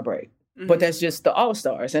All-Star break. But that's just the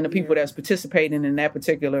all-stars and the people that's participating in that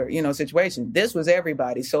particular, situation. This was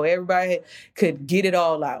everybody. So everybody could get it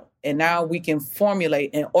all out. And now we can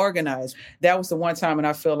formulate and organize. That was the one time, and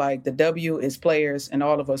I feel like the W is players and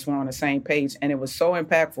all of us were on the same page. And it was so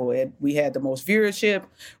impactful. We had the most viewership.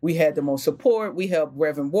 We had the most support. We helped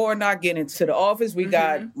Reverend Warnock get into the office. We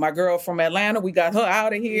got my girl from Atlanta. We got her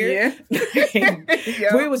out of here.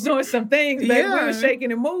 Yeah. We was doing some things, baby. We were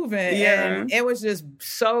shaking and moving. Yeah. And it was just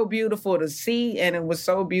so beautiful to see. And it was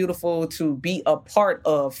so beautiful to be a part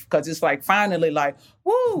of, because it's like finally like,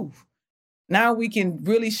 woo! Now we can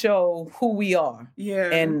really show who we are.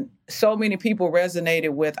 Yeah. And so many people resonated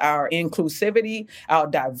with our inclusivity, our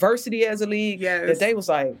diversity as a league, that they was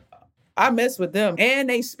like, I mess with them. And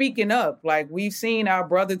they speaking up. Like we've seen our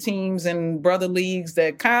brother teams and brother leagues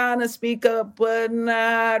that kind of speak up, but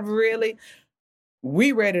not really.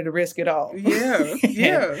 We ready to risk it all. Yeah,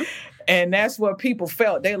 yeah. And that's what people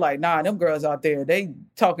felt. They like, nah, them girls out there, they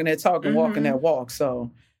talking that talk and walking that walk.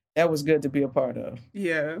 So that was good to be a part of.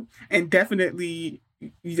 Yeah. And definitely,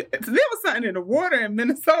 there was something in the water in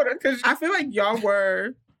Minnesota because I feel like y'all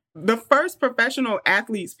were the first professional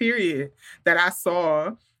athletes, period, that I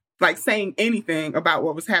saw like saying anything about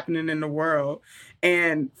what was happening in the world.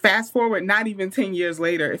 And fast forward, not even 10 years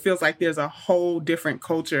later, it feels like there's a whole different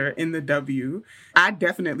culture in the W. I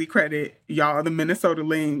definitely credit y'all, the Minnesota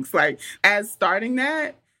Lynx, like as starting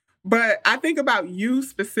that. But I think about you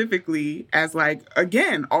specifically as like,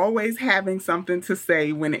 again, always having something to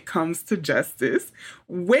say when it comes to justice.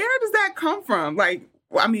 Where does that come from? Like,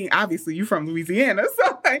 I mean, obviously you're from Louisiana.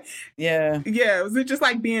 So like, yeah. Was it just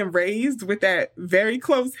like being raised with that very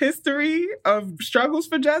close history of struggles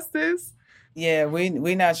for justice? Yeah, we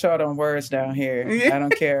not short on words down here. I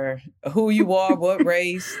don't care who you are, what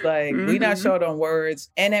race, like we not short on words.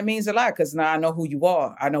 And that means a lot because now I know who you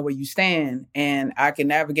are. I know where you stand and I can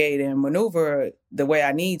navigate and maneuver the way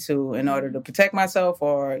I need to in order to protect myself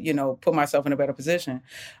or, put myself in a better position.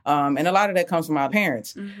 And a lot of that comes from my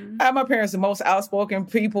parents. My parents are the most outspoken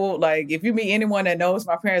people. Like if you meet anyone that knows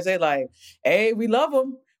my parents, they're like, hey, we love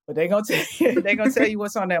them. but they're going to tell you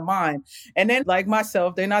what's on their mind. And then like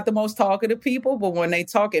myself, they're not the most talkative people, but when they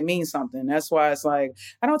talk, it means something. That's why it's like,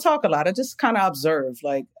 I don't talk a lot. I just kind of observe.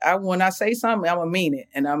 Like when I say something, I'm going to mean it.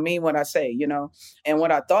 And I mean what I say, And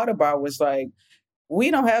what I thought about was like, we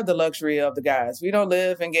don't have the luxury of the guys. We don't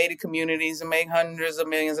live in gated communities and make hundreds of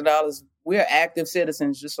millions of dollars. We're active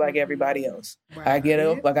citizens just like everybody else. Right. I get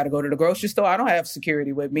up, I got to go to the grocery store. I don't have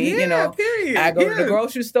security with me, Period. I go to the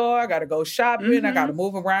grocery store, I got to go shopping, I got to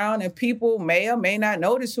move around, and people may or may not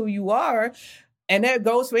notice who you are. And that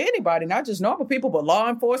goes for anybody, not just normal people, but law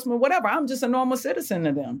enforcement, whatever. I'm just a normal citizen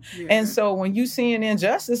to them. Yeah. And so when you seeing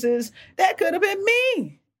injustices, that could have been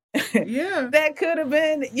me. Yeah. That could have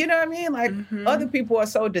been, you know what I mean? Like other people are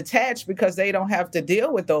so detached because they don't have to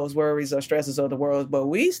deal with those worries or stresses of the world, but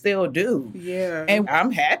we still do. Yeah. And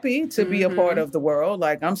I'm happy to be a part of the world.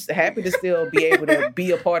 Like I'm happy to still be able to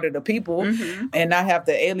be a part of the people and not have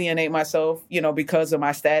to alienate myself, because of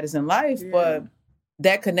my status in life. Yeah. But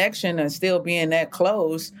that connection and still being that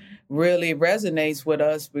close really resonates with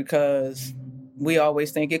us because we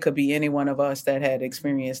always think it could be any one of us that had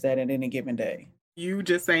experienced that at any given day. You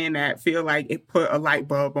just saying that feel like it put a light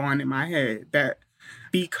bulb on in my head that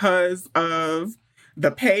because of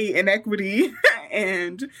the pay inequity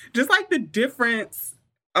and just like the difference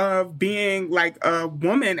of being like a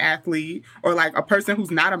woman athlete or like a person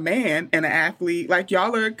who's not a man and an athlete, like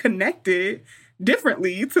y'all are connected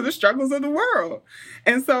differently to the struggles of the world.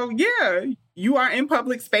 And so, yeah, you are in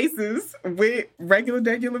public spaces with regular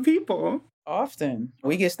people. Often.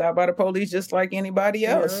 We get stopped by the police just like anybody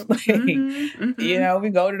else. Yeah. We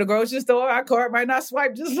go to the grocery store, our card might not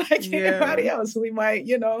swipe just like anybody else. We might,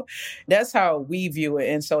 that's how we view it.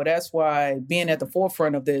 And so that's why being at the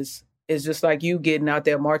forefront of this is just like you getting out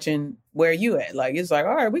there marching where you at. Like, it's like,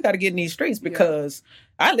 all right, we got to get in these streets because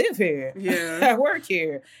I live here. Yeah. I work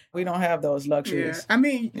here. We don't have those luxuries. Yeah. I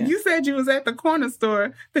mean, you said you was at the corner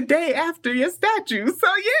store the day after your statue. So,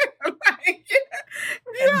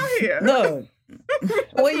 get out here. Look,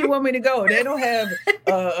 where you want me to go? They don't have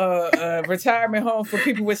a retirement home for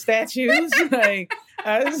people with statues. Like,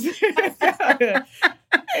 I still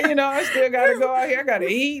got to go out here. I got to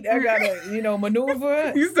eat. I got to,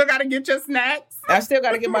 maneuver. You still got to get your snacks. I still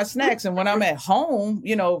got to get my snacks. And when I'm at home,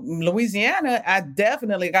 Louisiana, I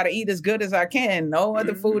definitely got to eat as good as I can. No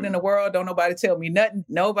other food in the world. Don't nobody tell me nothing.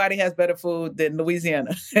 Nobody has better food than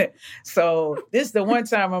Louisiana. So this is the one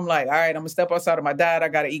time I'm like, all right, I'm going to step outside of my diet. I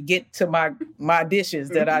got to get to my dishes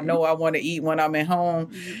that I know I want to eat when I'm at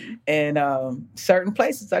home. And certain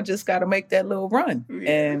places, I just got to make that little run.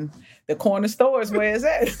 And the corner store is where it's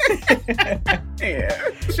at.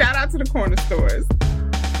 Yeah. Shout out to the corner stores.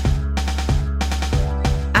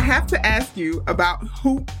 I have to ask you about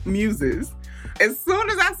Hoop Muses. As soon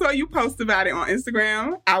as I saw you post about it on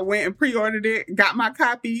Instagram, I went and pre-ordered it, got my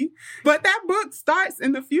copy. But that book starts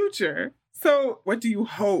in the future. So what do you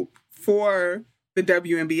hope for the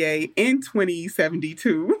WNBA in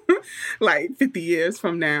 2072, like 50 years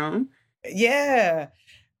from now? Yeah.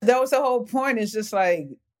 That was the whole point. It's just like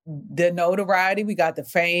the notoriety, we got the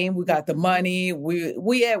fame, we got the money.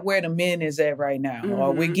 We at where the men is at right now.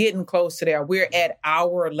 Or we're getting close to there. We're at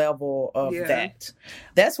our level of that.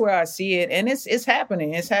 That's where I see it. And it's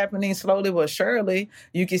happening. It's happening slowly but surely.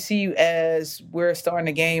 You can see as we're starting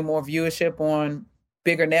to gain more viewership on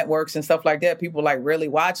bigger networks and stuff like that, people like really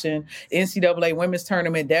watching. NCAA women's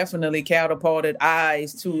tournament definitely catapulted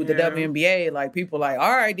eyes to the WNBA. Like people like,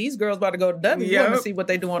 all right, these girls about to go to W. You want to see what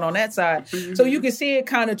they're doing on that side. So you can see it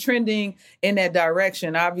kind of trending in that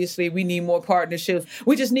direction. Obviously, we need more partnerships.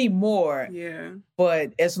 We just need more. Yeah.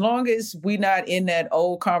 But as long as we not in that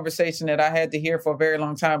old conversation that I had to hear for a very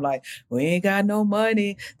long time, like, we ain't got no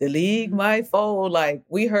money, the league might fold. Like,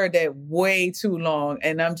 we heard that way too long.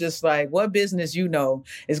 And I'm just like, what business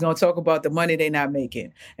is going to talk about the money they're not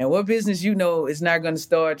making? And what business is not going to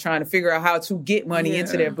start trying to figure out how to get money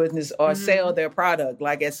into their business or sell their product?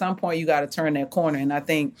 Like, at some point, you got to turn that corner. And I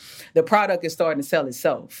think the product is starting to sell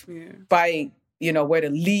itself. By, where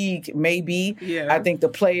the league may be. I think the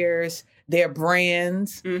players, their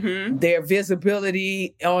brands, their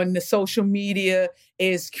visibility on the social media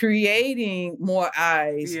is creating more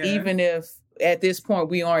eyes, even if at this point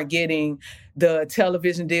we aren't getting the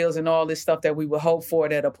television deals and all this stuff that we would hope for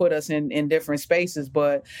that'll put us in different spaces.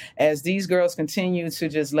 But as these girls continue to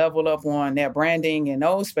just level up on their branding in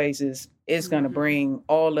those spaces, it's going to bring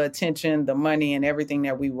all the attention, the money, and everything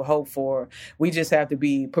that we would hope for. We just have to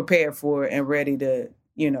be prepared for it and ready to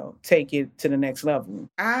take it to the next level.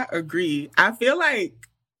 I agree. I feel like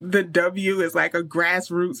the W is like a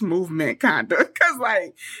grassroots movement, kind of. Because,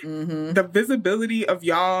 like, the visibility of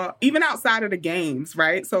y'all, even outside of the games,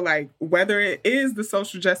 right? So, like, whether it is the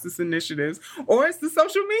social justice initiatives or it's the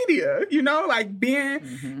social media, you know, like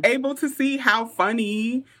being able to see how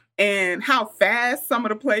funny and how fast some of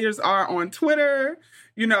the players are on Twitter,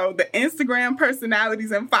 you know, the Instagram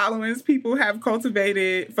personalities and followings people have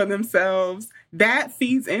cultivated for themselves, that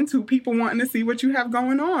feeds into people wanting to see what you have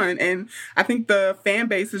going on. And I think the fan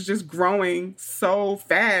base is just growing so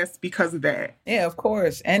fast because of that. Yeah, of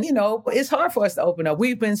course. And, you know, it's hard for us to open up.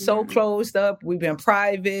 We've been so closed up. We've been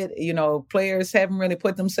private. You know, players haven't really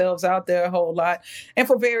put themselves out there a whole lot. And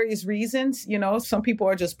for various reasons, you know, some people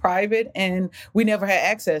are just private and we never had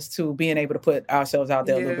access to being able to put ourselves out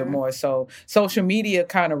there a little bit more. So social media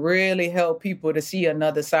kind of really helped people to see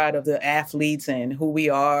another side of the athletes and who we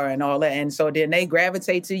are and all that. And so then they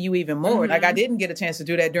gravitate to you even more. Like, I didn't get a chance to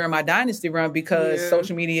do that during my dynasty run because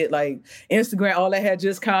social media, like Instagram, all that had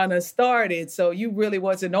just kind of started. So you really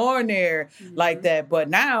wasn't on there like that. But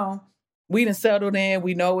now we done settled in.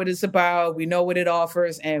 We know what it's about. We know what it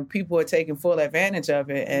offers. And people are taking full advantage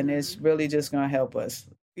of it. And it's really just going to help us.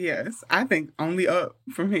 Yes, I think only up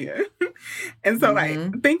from here. And so,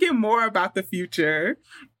 like, thinking more about the future,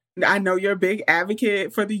 I know you're a big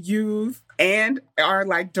advocate for the youth and are,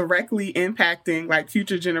 like, directly impacting, like,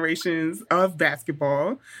 future generations of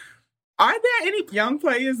basketball. Are there any young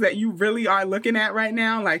players that you really are looking at right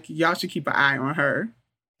now? Like, y'all should keep an eye on her.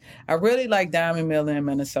 I really like Diamond Miller in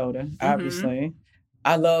Minnesota, obviously.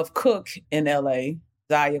 I love Cook in LA.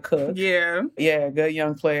 Zaya Cook. Yeah. Yeah, good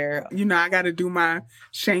young player. You know, I got to do my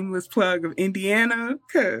shameless plug of Indiana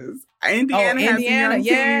because Indiana has a young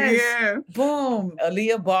team. Yeah. Boom.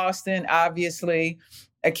 Aaliyah Boston, obviously.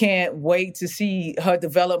 I can't wait to see her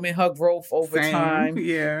development, her growth over time.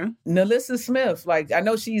 Yeah. Nalissa Smith, like, I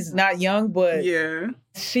know she's not young, but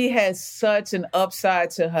she has such an upside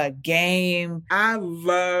to her game. I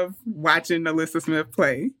love watching Nalissa Smith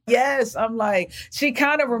play. Yes, I'm like, she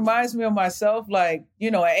kind of reminds me of myself. Like,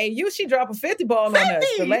 you know, at AU, she dropped a 50 ball on us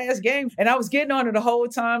the last game. And I was getting on her the whole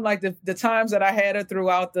time, like the times that I had her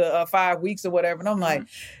throughout the 5 weeks or whatever. And I'm like,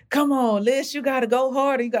 come on, Liz, you got to go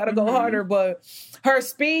harder. You got to go harder. But her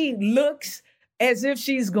speed looks as if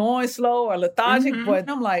she's going slow or lethargic. But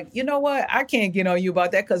I'm like, you know what? I can't get on you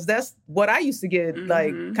about that because that's what I used to get,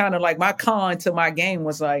 like, kind of like my con to my game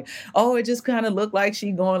was like, oh, it just kind of looked like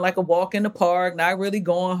she going like a walk in the park, not really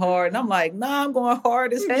going hard. And I'm like, nah, I'm going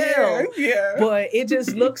hard as hell. Yeah. But it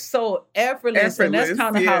just looks so effortless. And that's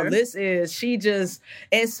kind of how Liz is. She just,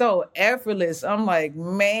 it's so effortless. I'm like,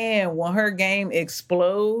 man, when her game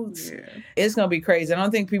explodes, it's going to be crazy. I don't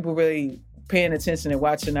think people really paying attention and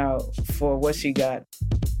watching out for what she got.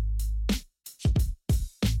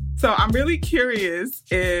 So I'm really curious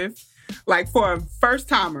if, like, for a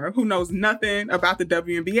first-timer who knows nothing about the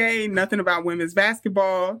WNBA, nothing about women's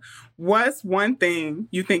basketball, what's one thing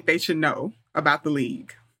you think they should know about the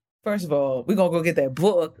league? First of all, we're going to go get that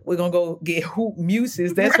book. We're going to go get Hoop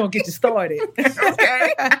Muses. That's going to get you started.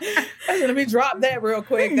 Okay. Let me drop that real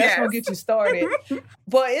quick. That's going to get you started.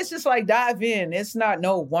 But it's just like dive in. It's not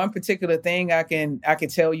no one particular thing I can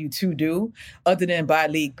tell you to do other than buy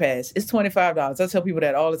League Pass. It's $25. I tell people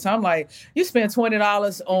that all the time. Like, you spend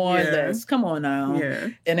 $20 on this. Come on now. Yeah.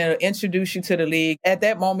 And it'll introduce you to the league. At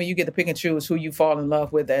that moment, you get to pick and choose who you fall in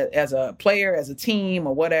love with as a player, as a team,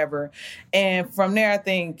 or whatever. And from there, I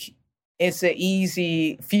think it's an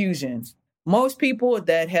easy fusion. Most people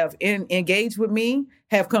that have engaged with me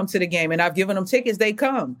have come to the game, and I've given them tickets. They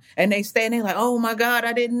come and they stand there like, oh my God,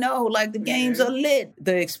 I didn't know. Like, the games are lit.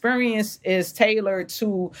 The experience is tailored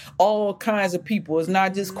to all kinds of people. It's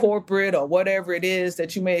not just corporate or whatever it is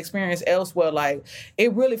that you may experience elsewhere. Like,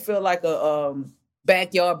 it really feels like a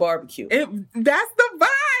backyard barbecue. That's the vibes.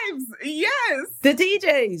 Yes. The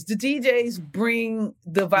DJs bring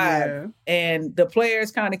the vibe, and the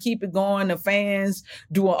players kind of keep it going. The fans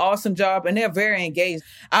do an awesome job, and they're very engaged.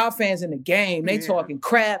 Our fans in the game, they talking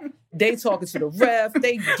crap. They talking to the ref.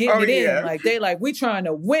 They getting it in. Like, they like, we trying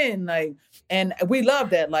to win. Like, and we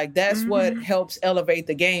love that. Like, that's what helps elevate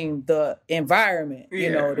the game, the environment, you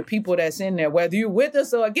know, the people that's in there, whether you're with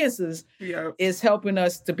us or against us, is helping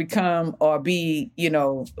us to become or be, you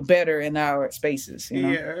know, better in our spaces. You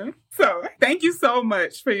know? Yeah. So thank you so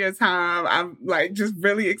much for your time. I'm, like, just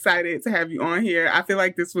really excited to have you on here. I feel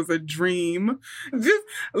like this was a dream. Just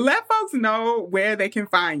let folks know where they can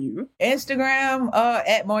find you. Instagram,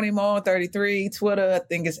 at MoneyMon33. Twitter, I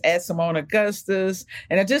think it's at Seimone Augustus.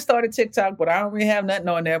 And I just started TikTok, but I don't really have nothing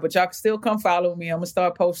on there. But y'all can still come follow me. I'm going to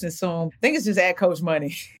start posting soon. I think it's just at Coach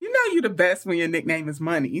Money. You know you're the best when your nickname is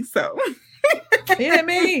Money, so. You hear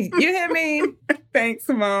me? You hear me? Thanks,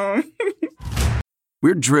 Seimone.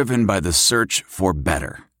 We're driven by the search for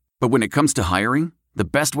better. But when it comes to hiring, the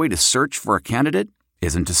best way to search for a candidate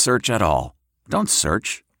isn't to search at all. Don't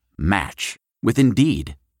search. Match with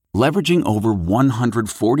Indeed. Leveraging over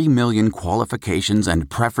 140 million qualifications and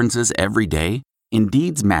preferences every day,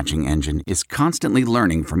 Indeed's matching engine is constantly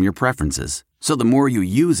learning from your preferences. So the more you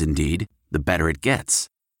use Indeed, the better it gets.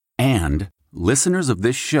 And listeners of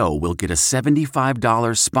this show will get a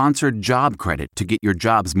 $75 sponsored job credit to get your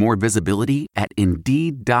jobs more visibility at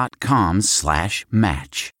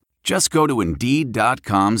Indeed.com/match. Just go to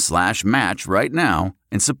Indeed.com/match right now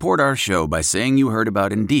and support our show by saying you heard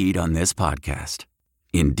about Indeed on this podcast.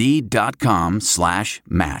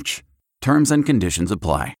 Indeed.com/match. Terms and conditions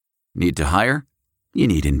apply. Need to hire? You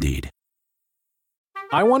need Indeed.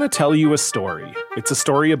 I want to tell you a story. It's a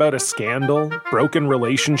story about a scandal, broken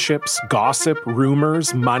relationships, gossip,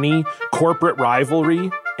 rumors, money, corporate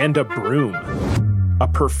rivalry, and a broom. A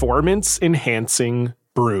performance-enhancing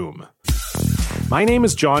broom. My name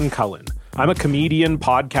is John Cullen. I'm a comedian,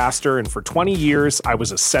 podcaster, and for 20 years, I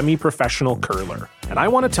was a semi-professional curler. And I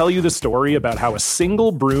want to tell you the story about how a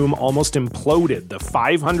single broom almost imploded the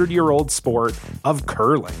 500-year-old sport of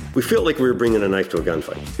curling. We felt like we were bringing a knife to a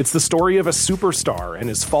gunfight. It's the story of a superstar and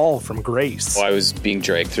his fall from grace. Well, I was being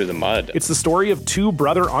dragged through the mud. It's the story of two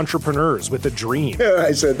brother entrepreneurs with a dream.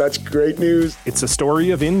 I said, that's great news. It's a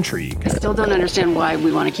story of intrigue. I still don't understand why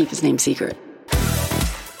we want to keep his name secret.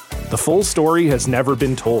 The full story has never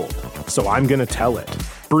been told, so I'm going to tell it.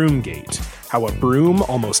 Broomgate, how a broom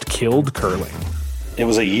almost killed curling. It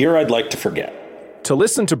was a year I'd like to forget. To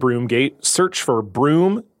listen to Broomgate, search for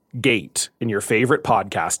Broomgate in your favorite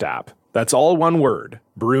podcast app. That's all one word,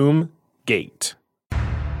 Broomgate.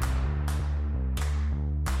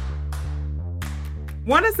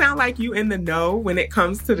 Want to sound like you in the know when it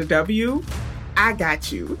comes to the W? I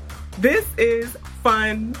got you. This is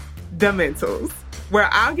Fundamentals, where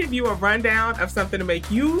I'll give you a rundown of something to make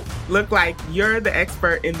you look like you're the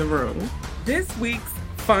expert in the room. This week's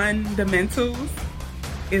Fundamentals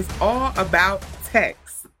is all about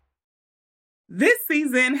text. This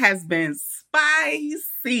season has been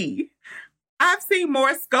spicy. I've seen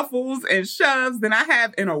more scuffles and shoves than I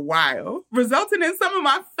have in a while, resulting in some of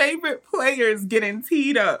my favorite players getting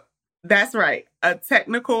teed up. That's right, a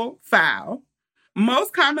technical foul.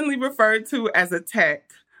 Most commonly referred to as a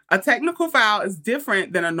technical foul is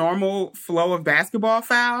different than a normal flow of basketball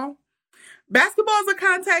foul. Basketball is a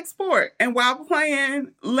contact sport, and while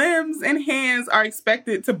playing, limbs and hands are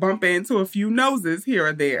expected to bump into a few noses here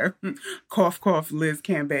or there. Cough, cough, Liz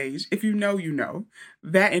Cambage. If you know, you know.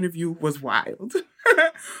 That interview was wild.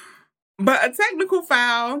 But a technical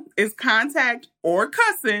foul is contact or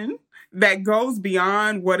cussing that goes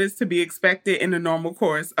beyond what is to be expected in the normal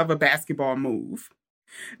course of a basketball move.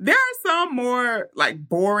 There are some more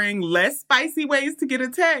boring, less spicy ways to get a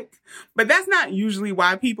tech, but that's not usually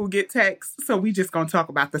why people get techs, so we just gonna talk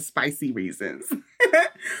about the spicy reasons.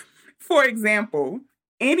 For example,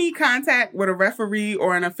 any contact with a referee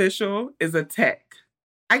or an official is a tech.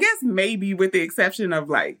 I guess maybe with the exception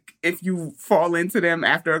of if you fall into them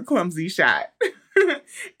after a clumsy shot.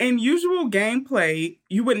 In usual gameplay,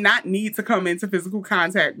 you would not need to come into physical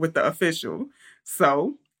contact with the official,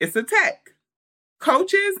 so it's a tech.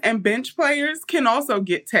 Coaches and bench players can also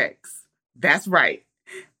get techs. That's right.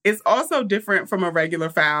 It's also different from a regular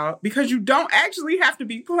foul because you don't actually have to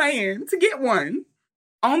be playing to get one.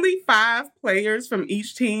 Only 5 players from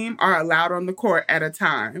each team are allowed on the court at a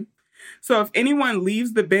time. So if anyone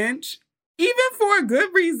leaves the bench, even for a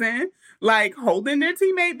good reason, like holding their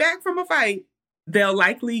teammate back from a fight, they'll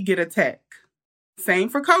likely get a tech. Same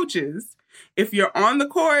for coaches. If you're on the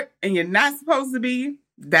court and you're not supposed to be,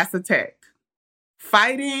 that's a tech.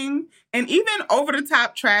 Fighting, and even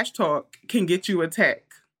over-the-top trash talk can get you a tech.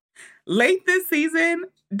 Late this season,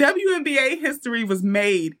 WNBA history was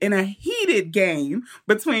made in a heated game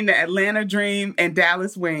between the Atlanta Dream and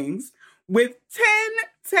Dallas Wings, with 10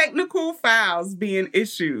 technical fouls being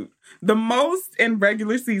issued, the most in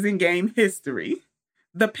regular season game history.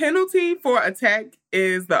 The penalty for a tech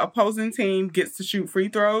is the opposing team gets to shoot free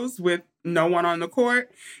throws with no one on the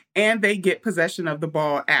court, and they get possession of the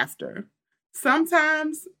ball after.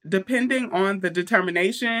 Sometimes, depending on the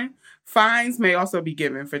determination, fines may also be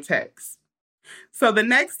given for techs. So the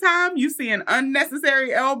next time you see an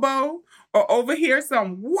unnecessary elbow or overhear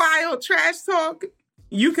some wild trash talk,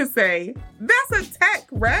 you can say, "That's a tech,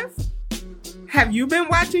 ref." Have you been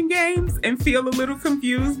watching games and feel a little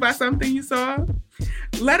confused by something you saw?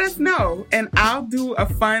 Let us know, and I'll do a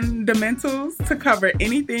Fundamentals to cover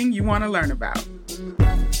anything you want to learn about.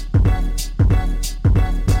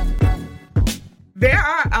 There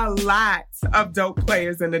are a lot of dope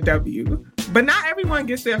players in the W, but not everyone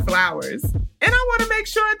gets their flowers. And I want to make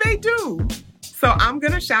sure they do. So I'm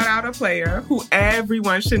going to shout out a player who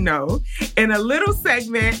everyone should know in a little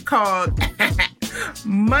segment called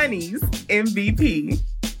Money's MVP.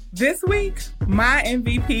 This week, my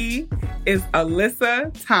MVP is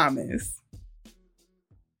Alyssa Thomas.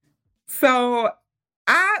 So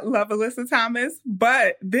I love Alyssa Thomas,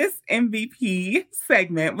 but this MVP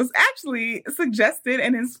segment was actually suggested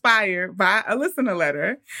and inspired by a listener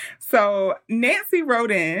letter. So Nancy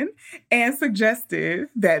wrote in and suggested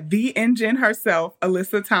that the engine herself,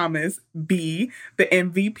 Alyssa Thomas, be the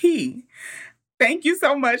MVP. Thank you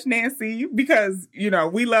so much, Nancy, because,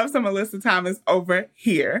 we love some Alyssa Thomas over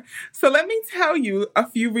here. So let me tell you a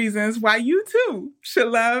few reasons why you too should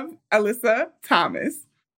love Alyssa Thomas.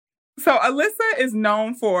 So Alyssa is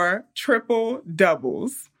known for triple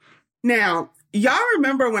doubles. Now, y'all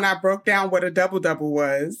remember when I broke down what a double-double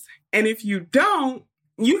was? And if you don't,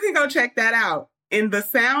 you can go check that out in the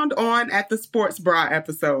Sound On at the Sports Bra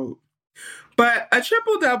episode. But a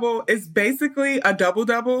triple-double is basically a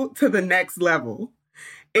double-double to the next level.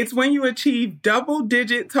 It's when you achieve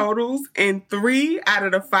double-digit totals in 3 out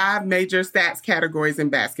of the 5 major stats categories in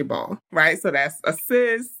basketball, right? So that's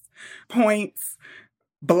assists, points,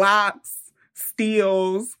 blocks,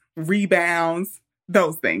 steals, rebounds,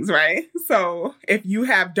 those things, right? So if you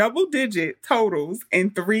have double-digit totals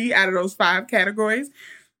in 3 out of those 5 categories,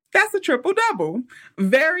 that's a triple-double.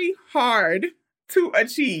 Very hard to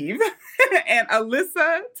achieve. And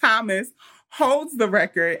Alyssa Thomas holds the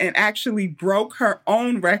record and actually broke her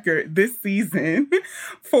own record this season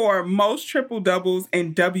for most triple-doubles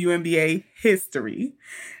in WNBA history.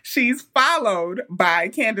 She's followed by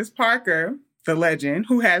Candace Parker, the legend,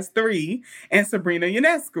 who has 3, and Sabrina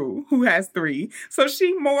Ionescu, who has 3. So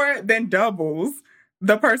she more than doubles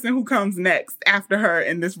the person who comes next after her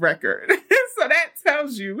in this record. So that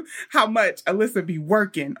tells you how much Alyssa be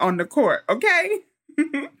working on the court, okay?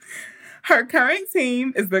 Her current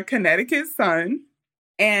team is the Connecticut Sun,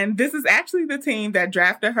 and this is actually the team that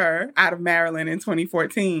drafted her out of Maryland in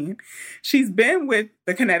 2014. She's been with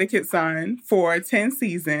the Connecticut Sun for 10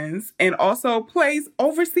 seasons and also plays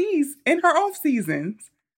overseas in her off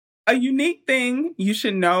seasons. A unique thing you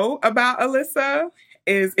should know about Alyssa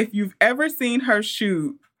is if you've ever seen her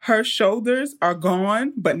shoot, her shoulders are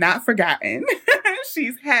gone, but not forgotten.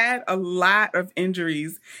 She's had a lot of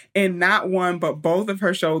injuries in not one, but both of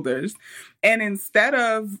her shoulders. And instead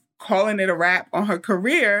of calling it a wrap on her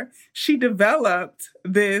career, she developed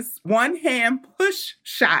this one-hand push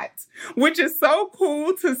shot, which is so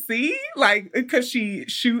cool to see, because she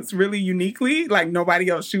shoots really uniquely, like nobody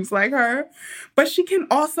else shoots like her. But she can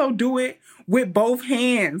also do it with both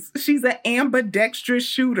hands. She's an ambidextrous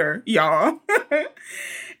shooter, y'all.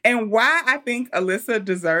 And why I think Alyssa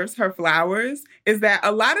deserves her flowers is that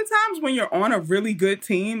a lot of times when you're on a really good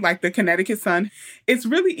team, like the Connecticut Sun, it's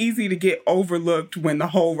really easy to get overlooked when the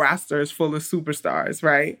whole roster is full of superstars,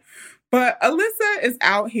 right? But Alyssa is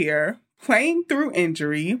out here playing through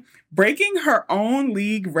injury, breaking her own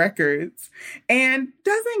league records, and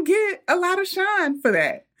doesn't get a lot of shine for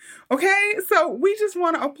that. Okay, so we just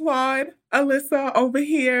want to applaud Alyssa over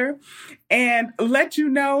here and let you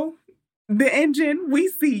know, the engine, we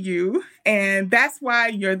see you, and that's why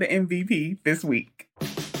you're the MVP this week.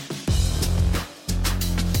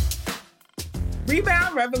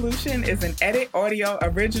 Rebound Revolution is an Edit Audio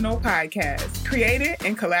original podcast created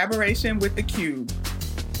in collaboration with The Cube.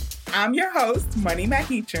 I'm your host, Money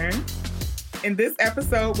McEachern, and this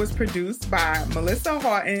episode was produced by Melissa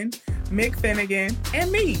Houghton, Mick Finnegan, and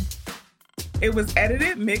me. It was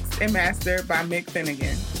edited, mixed, and mastered by Mick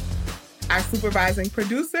Finnegan. Our supervising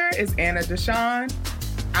producer is Anna Deshawn.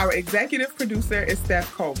 Our executive producer is Steph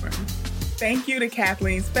Colburn. Thank you to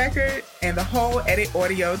Kathleen Speckert and the whole Edit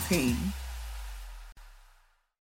Audio team.